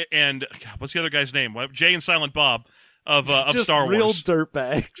and God, what's the other guy's name? Jay and Silent Bob of Star Wars. Real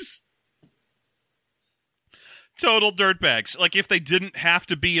dirtbags. Total dirtbags. Like, if they didn't have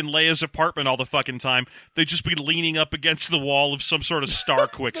to be in Leia's apartment all the fucking time, they'd just be leaning up against the wall of some sort of Star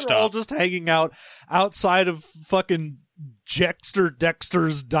Quick They're stuff. all just hanging out outside of fucking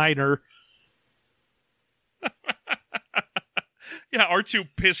Dexter's diner. Yeah, R2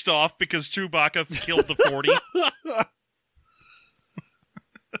 pissed off because Chewbacca killed the 40.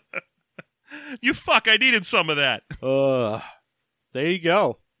 You fuck, I needed some of that. There you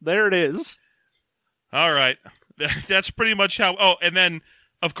go. There it is. All right. That's pretty much how... Oh, and then,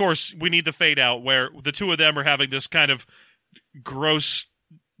 of course, we need the fade out where the two of them are having this kind of gross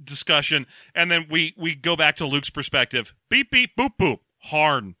discussion, and then we go back to Luke's perspective. Beep, beep, boop, boop.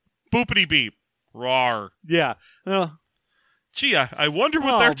 Harn. Boopity beep. Rawr. Yeah. Gee, I wonder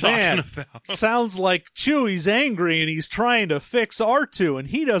what they're talking about. Sounds like Chewie's angry and he's trying to fix R2 and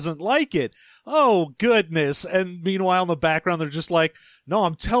he doesn't like it. Oh, goodness. And meanwhile, in the background, they're just like, no,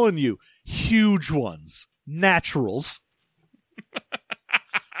 I'm telling you, huge ones. Naturals.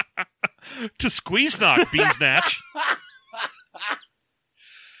 To squeeze knock, Beesnatch.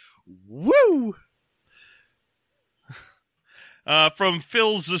 Woo! From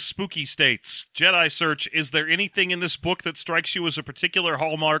Phil's Spooky States, Jedi Search, is there anything in this book that strikes you as a particular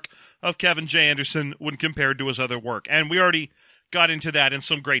hallmark of Kevin J. Anderson when compared to his other work? And we already got into that in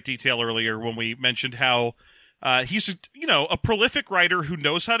some great detail earlier when we mentioned how he's a prolific writer who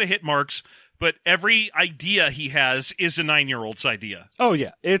knows how to hit marks, but every idea he has is a 9-year-old's idea. Oh,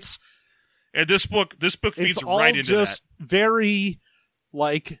 yeah. And this book feeds right into that. It's just very,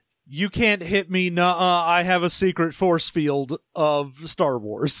 like, you can't hit me, nuh-uh, I have a secret force field of Star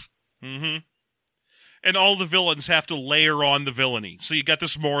Wars. Mm-hmm. And all the villains have to layer on the villainy. So you got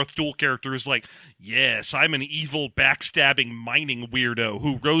this Morath Duel character who's like, yes, I'm an evil, backstabbing mining weirdo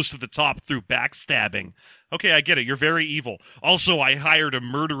who rose to the top through backstabbing. Okay, I get it. You're very evil. Also, I hired a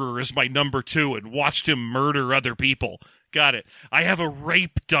murderer as my number 2 and watched him murder other people. Got it. I have a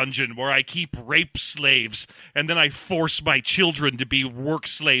rape dungeon where I keep rape slaves, and then I force my children to be work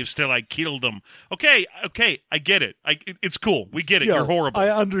slaves till I kill them. Okay, I get it. It's cool. We get it. You're horrible. I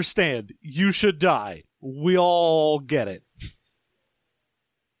understand. You should die. We all get it.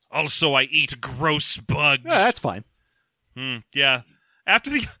 Also, I eat gross bugs. Yeah, that's fine. Yeah.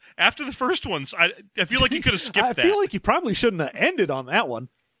 After the first ones, I feel like you could have skipped that. I feel like you probably shouldn't have ended on that one.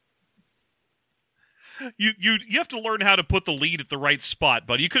 You have to learn how to put the lead at the right spot,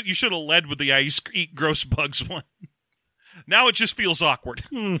 but you should have led with the I eat gross bugs one. Now it just feels awkward.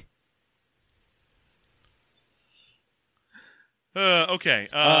 Okay.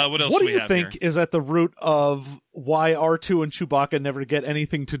 What else? What do we you have think here? is at the root of why R2 and Chewbacca never get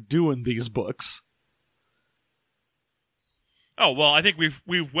anything to do in these books? Oh, well, I think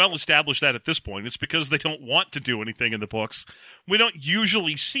we've well established that at this point. It's because they don't want to do anything in the books. We don't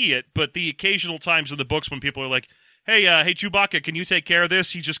usually see it, but the occasional times in the books when people are like, hey Chewbacca, can you take care of this?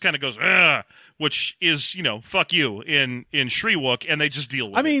 He just kind of goes, ugh, which is, fuck you in Shriwook, and they just deal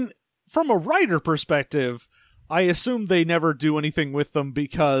with it. I mean, from a writer perspective, I assume they never do anything with them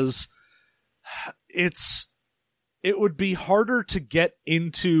because it would be harder to get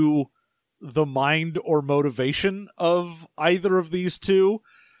into the mind or motivation of either of these two.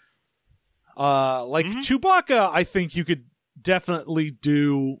 Chewbacca, I think you could definitely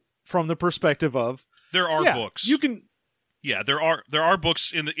do from the perspective of there are books. You can. Yeah, there are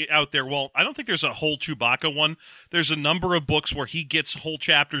books out there. Well, I don't think there's a whole Chewbacca one. There's a number of books where he gets whole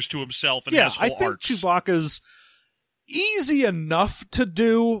chapters to himself and has whole I think arcs. Chewbacca's easy enough to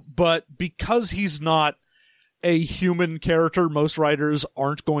do, but because he's not a human character, most writers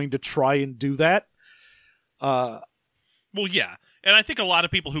aren't going to try and do that. Well, yeah. And I think a lot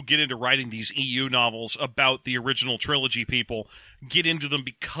of people who get into writing these EU novels about the original trilogy people get into them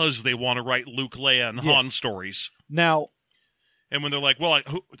because they want to write Luke, Leia, and Han stories. Now, and when they're like, well,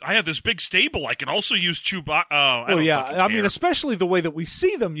 I have this big stable, I can also use Chewbacca. I mean, especially the way that we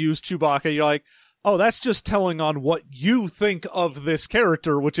see them use Chewbacca, you're like, oh, that's just telling on what you think of this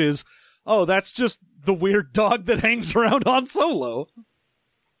character, which is, oh, that's just the weird dog that hangs around Han Solo.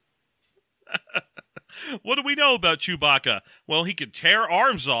 What do we know about Chewbacca? Well, he could tear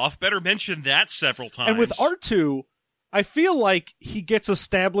arms off. Better mention that several times. And with R2, I feel like he gets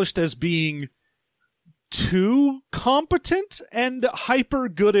established as being too competent and hyper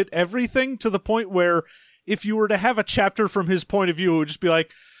good at everything, to the point where if you were to have a chapter from his point of view, it would just be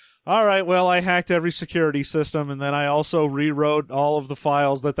like, all right, well, I hacked every security system, and then I also rewrote all of the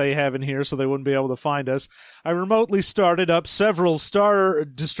files that they have in here so they wouldn't be able to find us. I remotely started up several Star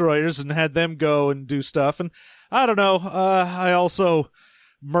Destroyers and had them go and do stuff, and I don't know, I also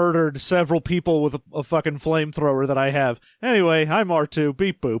murdered several people with a fucking flamethrower that I have. Anyway, I'm R2,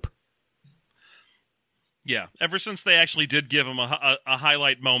 beep boop. Yeah, ever since they actually did give him a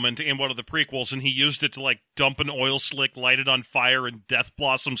highlight moment in one of the prequels, and he used it to, like, dump an oil slick, light it on fire, and death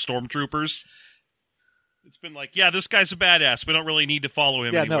blossom stormtroopers, it's been like, yeah, this guy's a badass. We don't really need to follow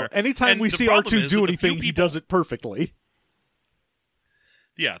him anywhere. No, anytime we see R2 do anything, he does it perfectly.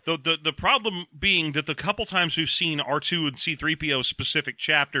 Yeah, the problem being that the couple times we've seen R2 and C-3PO specific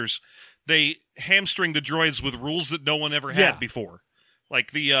chapters, they hamstring the droids with rules that no one ever had before.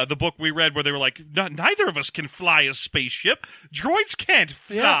 Like the book we read where they were like, neither of us can fly a spaceship. Droids can't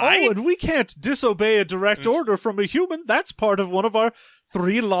fly. Yeah, and we can't disobey a direct order from a human. That's part of one of our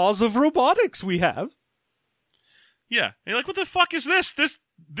 3 laws of robotics we have. Yeah. And you're like, what the fuck is this?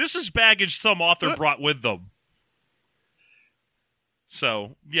 This is baggage some author brought with them.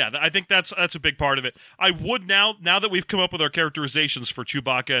 So, yeah, I think that's a big part of it. I would now that we've come up with our characterizations for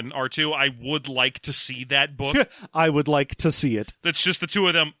Chewbacca and R2, I would like to see that book. I would like to see it. That's just the two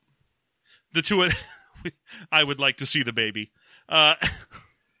of them. I would like to see the baby. No,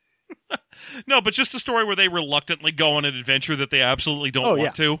 but just a story where they reluctantly go on an adventure that they absolutely don't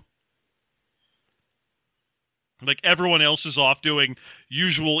want to. Like, everyone else is off doing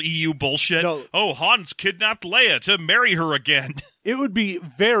usual EU bullshit. No. Oh, Han's kidnapped Leia to marry her again. It would be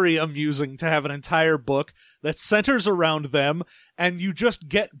very amusing to have an entire book that centers around them, and you just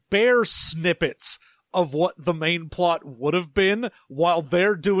get bare snippets of what the main plot would have been while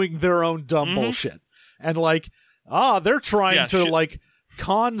they're doing their own dumb bullshit. And like, they're trying to like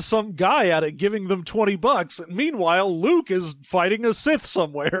con some guy out of giving them $20. And meanwhile, Luke is fighting a Sith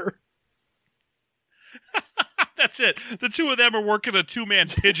somewhere. That's it. The two of them are working a 2-man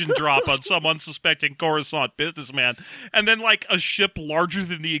pigeon drop on some unsuspecting Coruscant businessman. And then, like, a ship larger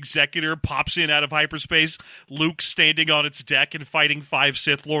than the Executor pops in out of hyperspace. Luke standing on its deck and fighting 5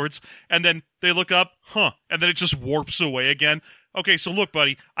 Sith Lords. And then they look up, and then it just warps away again. Okay, so look,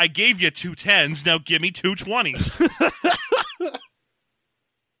 buddy, I gave you 2 10s, now give me 2 20s.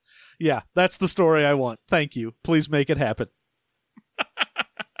 Yeah, that's the story I want. Thank you. Please make it happen.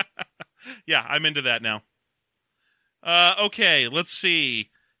 Yeah, I'm into that now. Okay, let's see.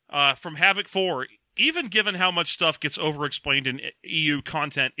 From Havoc 4, even given how much stuff gets over-explained in EU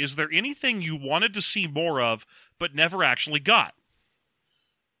content, is there anything you wanted to see more of, but never actually got?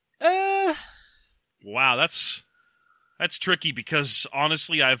 Wow, that's tricky, because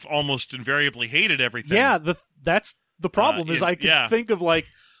honestly, I've almost invariably hated everything. Yeah, that's the problem, is I can think of like,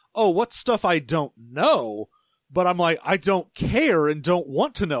 oh, what stuff I don't know, but I'm like, I don't care and don't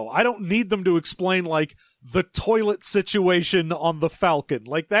want to know. I don't need them to explain, like, the toilet situation on the Falcon.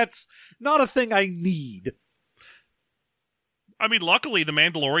 Like, that's not a thing I need. I mean, luckily, the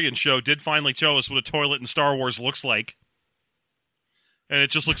Mandalorian show did finally show us what a toilet in Star Wars looks like. And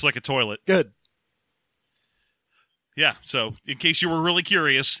it just looks like a toilet. Good. Yeah, so, in case you were really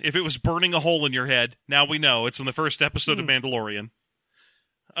curious, if it was burning a hole in your head, now we know. It's in the first episode of Mandalorian.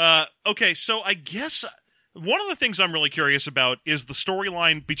 Okay, so I guess one of the things I'm really curious about is the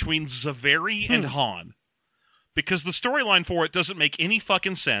storyline between Zaveri and Han. Because the storyline for it doesn't make any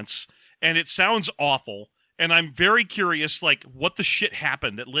fucking sense, and it sounds awful, and I'm very curious, like, what the shit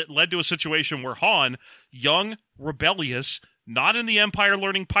happened that led to a situation where Han, young, rebellious, not in the Empire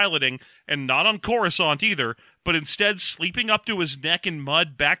learning piloting, and not on Coruscant either, but instead sleeping up to his neck in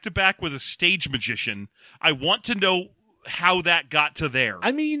mud back-to-back with a stage magician. I want to know how that got to there.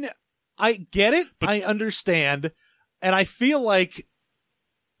 I mean, I get it, but I understand, and I feel like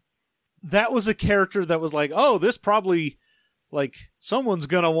that was a character that was like, oh, this probably, like, someone's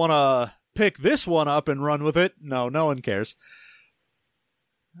gonna want to pick this one up and run with it. No one cares.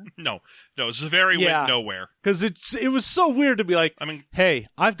 No, Zaveri Yeah. went nowhere. Because it was so weird to be like, I mean, hey,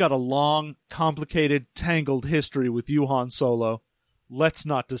 I've got a long, complicated, tangled history with you, Han Solo. Let's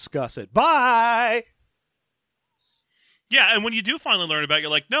not discuss it. Bye! yeah, and when you do finally learn about it, you're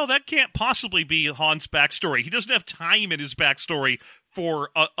like, no, that can't possibly be Han's backstory. He doesn't have time in his backstory for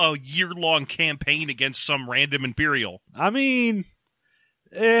a year-long campaign against some random Imperial. I mean,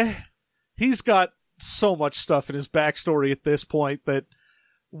 he's got so much stuff in his backstory at this point that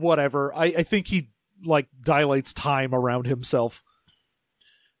whatever. I think he, dilates time around himself.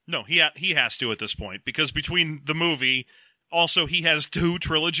 No, he has to at this point, because between the movie, also he has 2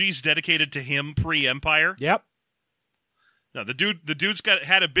 trilogies dedicated to him pre-Empire. Yep. No, the dude's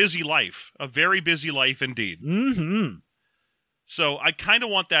had a busy life, a very busy life indeed. Mm-hmm. So I kind of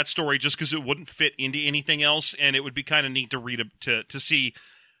want that story just because it wouldn't fit into anything else, and it would be kind of neat to read to see,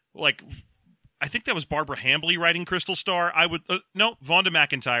 I think that was Barbara Hambly writing Crystal Star. Vonda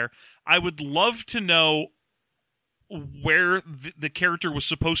McIntyre. I would love to know where the character was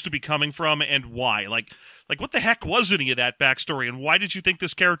supposed to be coming from and why. Like what the heck was any of that backstory, and why did you think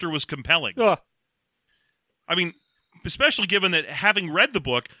this character was compelling? I mean, especially given that, having read the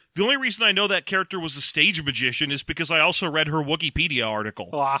book, the only reason I know that character was a stage magician is because I also read her Wikipedia article.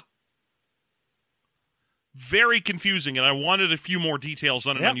 Very confusing, and I wanted a few more details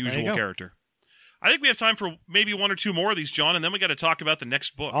on an unusual character. I think we have time for maybe 1 or 2 more of these, John, and then we got to talk about the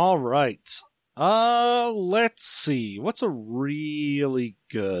next book. All right. Let's see. What's a really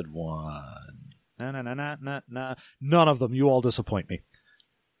good one? None of them. You all disappoint me.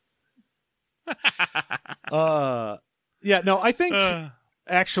 I think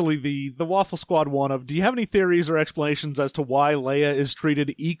actually the Waffle Squad one of, do you have any theories or explanations as to why Leia is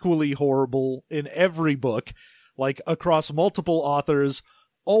treated equally horrible in every book, across multiple authors,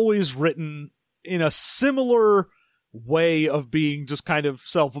 always written in a similar way of being just kind of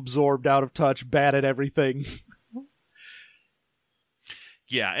self-absorbed, out of touch, bad at everything?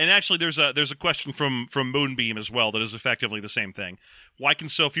 Yeah, and actually there's a question from Moonbeam as well that is effectively the same thing. Why can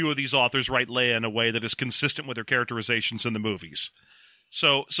so few of these authors write Leia in a way that is consistent with their characterizations in the movies?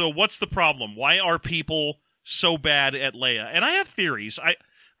 So what's the problem? Why are people so bad at Leia? And I have theories.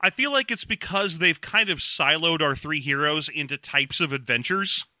 I feel like it's because they've kind of siloed our 3 heroes into types of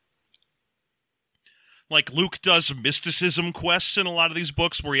adventures. Like Luke does mysticism quests in a lot of these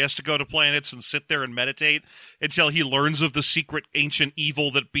books where he has to go to planets and sit there and meditate until he learns of the secret ancient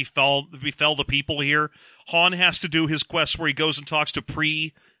evil that befell the people here. Han has to do his quests where he goes and talks to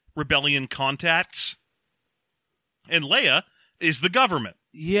pre-rebellion contacts. And Leia is the government.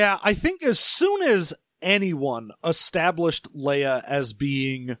 Yeah, I think as soon as anyone established Leia as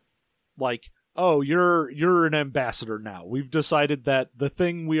being oh, you're an ambassador now. We've decided that the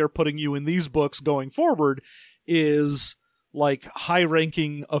thing we are putting you in these books going forward is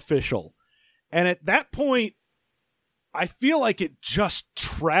high-ranking official. And at that point, I feel like it just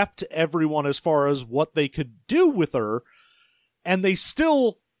trapped everyone as far as what they could do with her. And they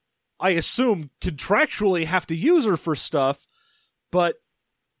still, I assume, contractually have to use her for stuff, but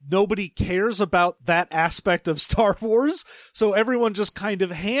nobody cares about that aspect of Star Wars, so everyone just kind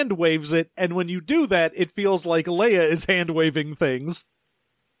of hand-waves it, and when you do that, it feels like Leia is hand-waving things.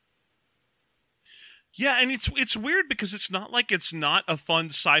 Yeah, and it's weird because it's not like it's not a fun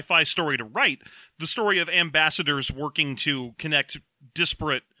sci-fi story to write. The story of ambassadors working to connect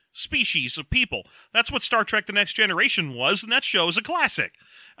disparate species of people. That's what Star Trek The Next Generation was, and that show is a classic.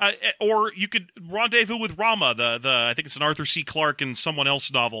 Or you could Rendezvous with Rama, the I think it's an Arthur C. Clarke and someone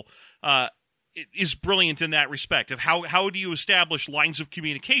else novel, is brilliant in that respect of how do you establish lines of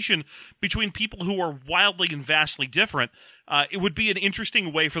communication between people who are wildly and vastly different. It would be an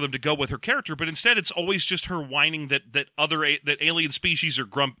interesting way for them to go with her character, but instead it's always just her whining that alien species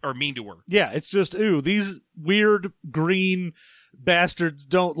are mean to her. Yeah, it's just, ooh, these weird green bastards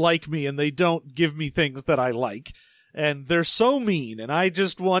don't like me and they don't give me things that I like. And they're so mean, and I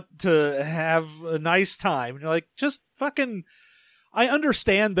just want to have a nice time. And you're like, just fucking... I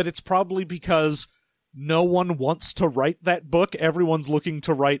understand that it's probably because no one wants to write that book. Everyone's looking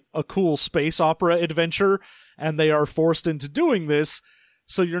to write a cool space opera adventure, and they are forced into doing this,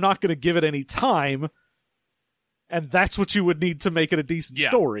 so you're not going to give it any time. And that's what you would need to make it a decent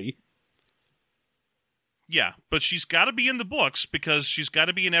story. Yeah, but she's got to be in the books because she's got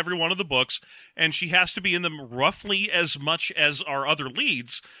to be in every one of the books, and she has to be in them roughly as much as our other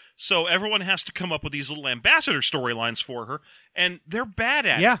leads, so everyone has to come up with these little ambassador storylines for her, and they're bad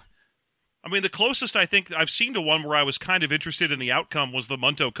at it. I mean, the closest I think I've seen to one where I was kind of interested in the outcome was the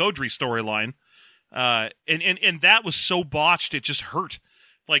Munto Kodri storyline, and that was so botched it just hurt.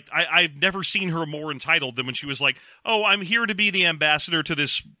 Like, I've never seen her more entitled than when she was like, "Oh, I'm here to be the ambassador to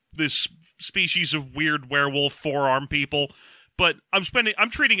this species of weird werewolf forearm people, but I'm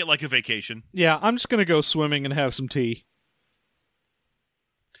treating it like a vacation. Yeah, I'm just gonna go swimming and have some tea.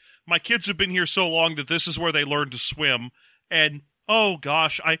 My kids have been here so long that this is where they learn to swim, and oh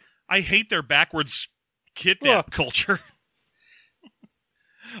gosh, I hate their backwards kidnap culture.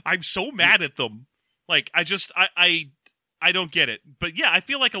 I'm so mad at them. Like, I don't get it. But yeah, I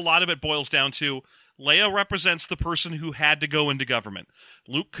feel like a lot of it boils down to Leia represents the person who had to go into government.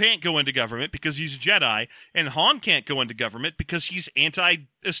 Luke can't go into government because he's a Jedi, and Han can't go into government because he's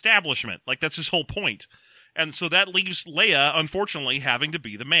anti-establishment. Like, that's his whole point. And so that leaves Leia, unfortunately, having to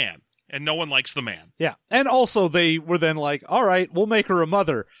be the man. And no one likes the man. Yeah. And also they were then like, all right, we'll make her a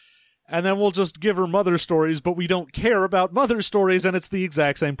mother. And then we'll just give her mother stories, but we don't care about mother stories, and it's the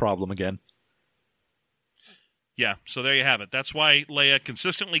exact same problem again. Yeah, so there you have it. That's why Leia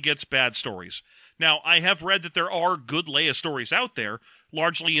consistently gets bad stories. Now, I have read that there are good Leia stories out there,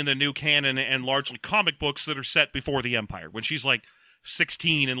 largely in the new canon and largely comic books that are set before the Empire. When she's like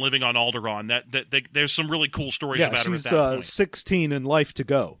 16 and living on Alderaan, there's some really cool stories about her at that point. She's 16 and life to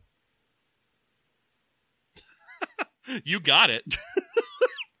go. You got it.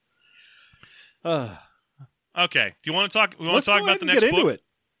 Okay. Do you want to talk? We want to talk about the next book? Into it.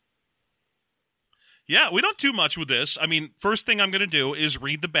 Yeah, we don't do much with this. I mean, first thing I'm going to do is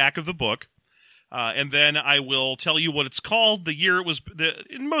read the back of the book, and then I will tell you what it's called, the year it was,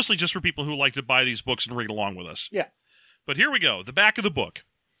 mostly just for people who like to buy these books and read along with us. Yeah. But here we go. The back of the book.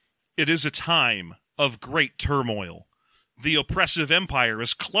 It is a time of great turmoil. The oppressive empire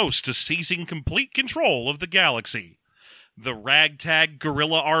is close to seizing complete control of the galaxy. The ragtag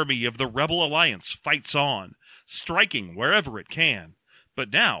guerrilla army of the Rebel Alliance fights on, striking wherever it can.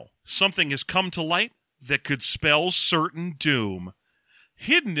 But now, something has come to light that could spell certain doom.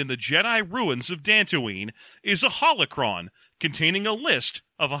 Hidden in the Jedi ruins of Dantooine is a holocron containing a list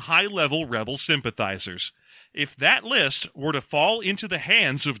of high-level Rebel sympathizers. If that list were to fall into the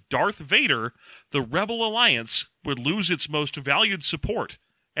hands of Darth Vader, the Rebel Alliance would lose its most valued support,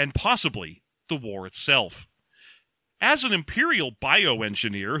 and possibly the war itself. As an Imperial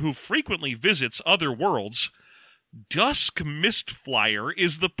bioengineer who frequently visits other worlds, Dusk Mistflyer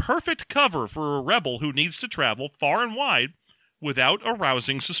is the perfect cover for a rebel who needs to travel far and wide without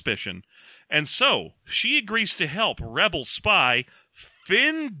arousing suspicion. And so, she agrees to help rebel spy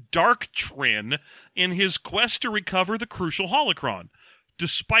Finn Darktrin in his quest to recover the crucial holocron.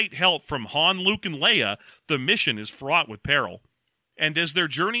 Despite help from Han, Luke, and Leia, the mission is fraught with peril. And as their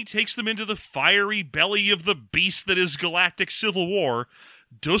journey takes them into the fiery belly of the beast that is galactic civil war,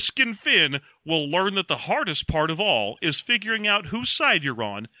 Dusk and Finn will learn that the hardest part of all is figuring out whose side you're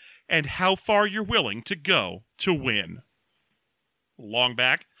on and how far you're willing to go to win. Long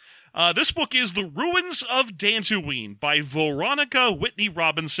back. This book is The Ruins of Dantooine by Veronica Whitney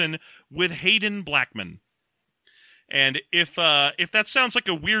Robinson with Hayden Blackman. And if that sounds like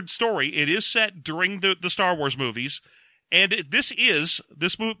a weird story, it is set during the Star Wars movies. And this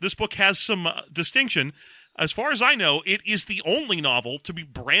book has some distinction. As far as I know, it is the only novel to be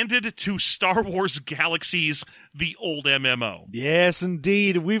branded to Star Wars Galaxies, the old MMO. Yes,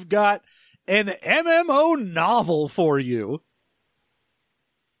 indeed. We've got an MMO novel for you.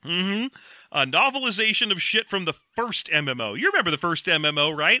 Mm-hmm. A novelization of shit from the first MMO. You remember the first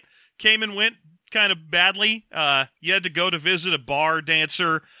MMO, right? Came and went kind of badly. You had to go to visit a bar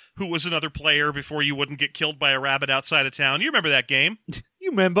dancer who was another player before you wouldn't get killed by a rabbit outside of town. You remember that game? You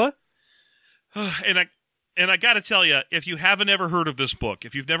remember? And I got to tell you, if you haven't ever heard of this book,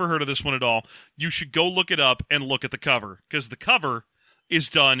 if you've never heard of this one at all, you should go look it up and look at the cover, because the cover is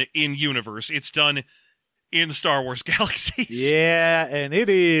done in universe. It's done in Star Wars Galaxies. Yeah, and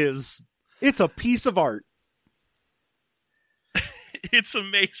it's a piece of art. It's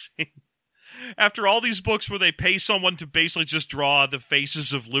amazing. After all these books where they pay someone to basically just draw the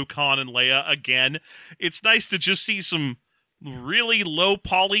faces of Luke, Han, and Leia again, it's nice to just see some really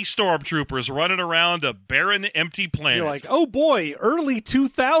low-poly stormtroopers running around a barren, empty planet. You're like, oh boy, early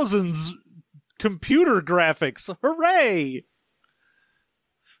 2000s computer graphics. Hooray!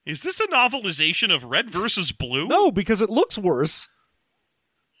 Is this a novelization of Red versus Blue? No, because it looks worse.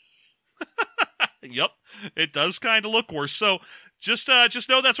 Yep, it does kind of look worse. So just know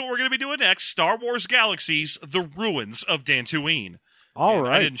that's what we're going to be doing next. Star Wars Galaxies, The Ruins of Dantooine. All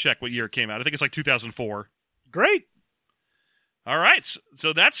right. I didn't check what year it came out. I think it's like 2004. Great. All right,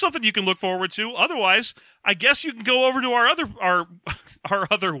 so that's something you can look forward to. Otherwise, I guess you can go over to our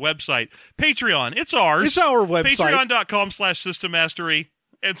other website, Patreon. It's ours. It's our website. Patreon.com/systemmastery.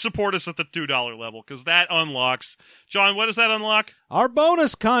 and support us at the $2 level, because that unlocks... John, what does that unlock? Our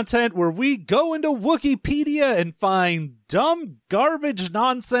bonus content where we go into Wikipedia and find dumb garbage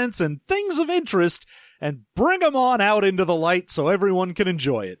nonsense and things of interest and bring them on out into the light so everyone can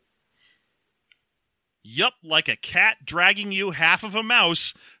enjoy it. Yup, like a cat dragging you half of a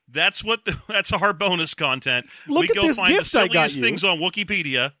mouse. That's our bonus content. Look we at go this find gift the I got silliest you. things on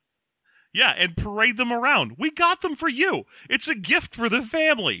Wikipedia. Yeah, and parade them around. We got them for you. It's a gift for the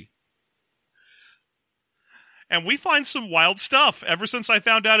family. And we find some wild stuff ever since I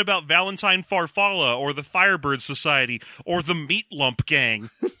found out about Valentine Farfalla or the Firebird Society or the Meat Lump Gang.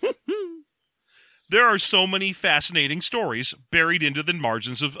 There are so many fascinating stories buried into the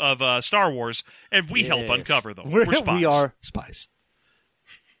margins of Star Wars, and we help uncover them. We're spies. We are spies.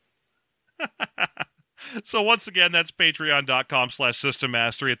 So once again, that's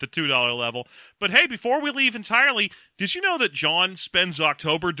patreon.com/systemmastery at the $2 level. But hey, before we leave entirely, did you know that John spends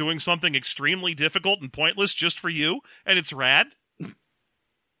October doing something extremely difficult and pointless just for you? And it's rad?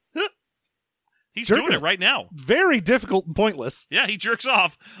 He's doing it right now. Very difficult and pointless. Yeah, he jerks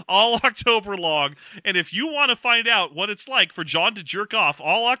off all October long. And if you want to find out what it's like for John to jerk off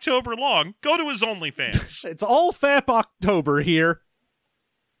all October long, go to his OnlyFans. It's all FAP October here.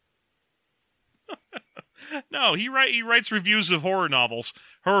 No, he writes reviews of horror novels,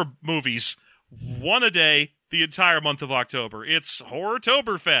 horror movies, one a day, the entire month of October. It's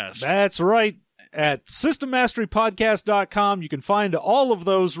Horrortoberfest. That's right. At SystemMasteryPodcast.com, you can find all of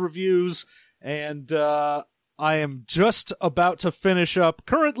those reviews, and I am just about to finish up.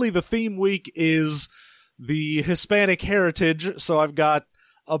 Currently, the theme week is the Hispanic heritage, so I've got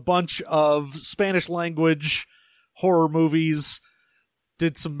a bunch of Spanish-language horror movies.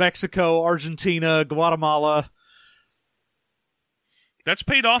 Did some Mexico, Argentina, Guatemala. That's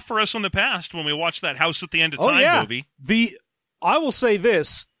paid off for us in the past when we watched that House at the End of Time movie. I will say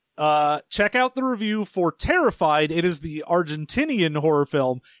this. Check out the review for Terrified. It is the Argentinian horror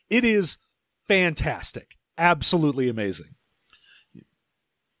film. It is fantastic. Absolutely amazing.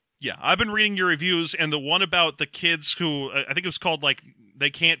 Yeah, I've been reading your reviews, and the one about the kids who, I think it was called, like,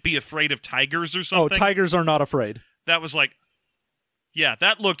 They Can't Be Afraid of Tigers or something. Oh, tigers are not afraid. That was like, yeah,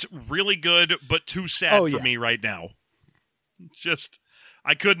 that looked really good, but too sad for me right now. Just,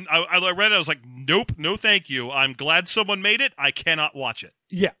 I couldn't, I read it, I was like, nope, no thank you. I'm glad someone made it. I cannot watch it.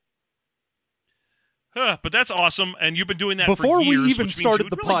 Yeah. But that's awesome, and you've been doing that before for years. We even started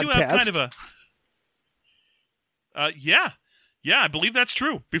the really podcast. Yeah, I believe that's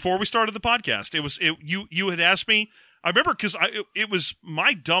true. Before we started the podcast, you had asked me. I remember because it was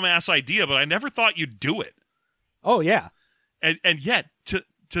my dumbass idea, but I never thought you'd do it. Oh yeah, and yet to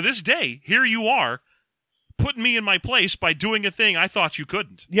this day, here you are, putting me in my place by doing a thing I thought you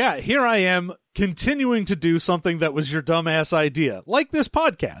couldn't. Yeah, here I am continuing to do something that was your dumbass idea, like this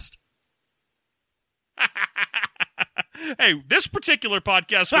podcast. Hey, this particular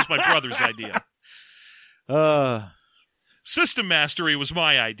podcast was my brother's idea. System Mastery was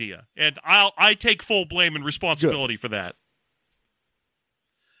my idea, and I take full blame and responsibility for that.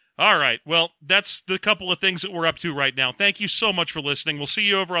 All right, well, that's the couple of things that we're up to right now. Thank you so much for listening. We'll see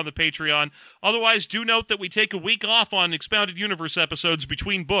you over on the Patreon. Otherwise, do note that we take a week off on Expounded Universe episodes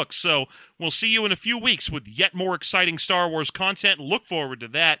between books, so we'll see you in a few weeks with yet more exciting Star Wars content. Look forward to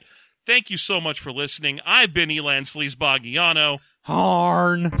that. Thank you so much for listening. I've been Elan Sleazeboggiano.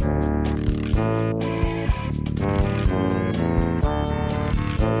 Harn.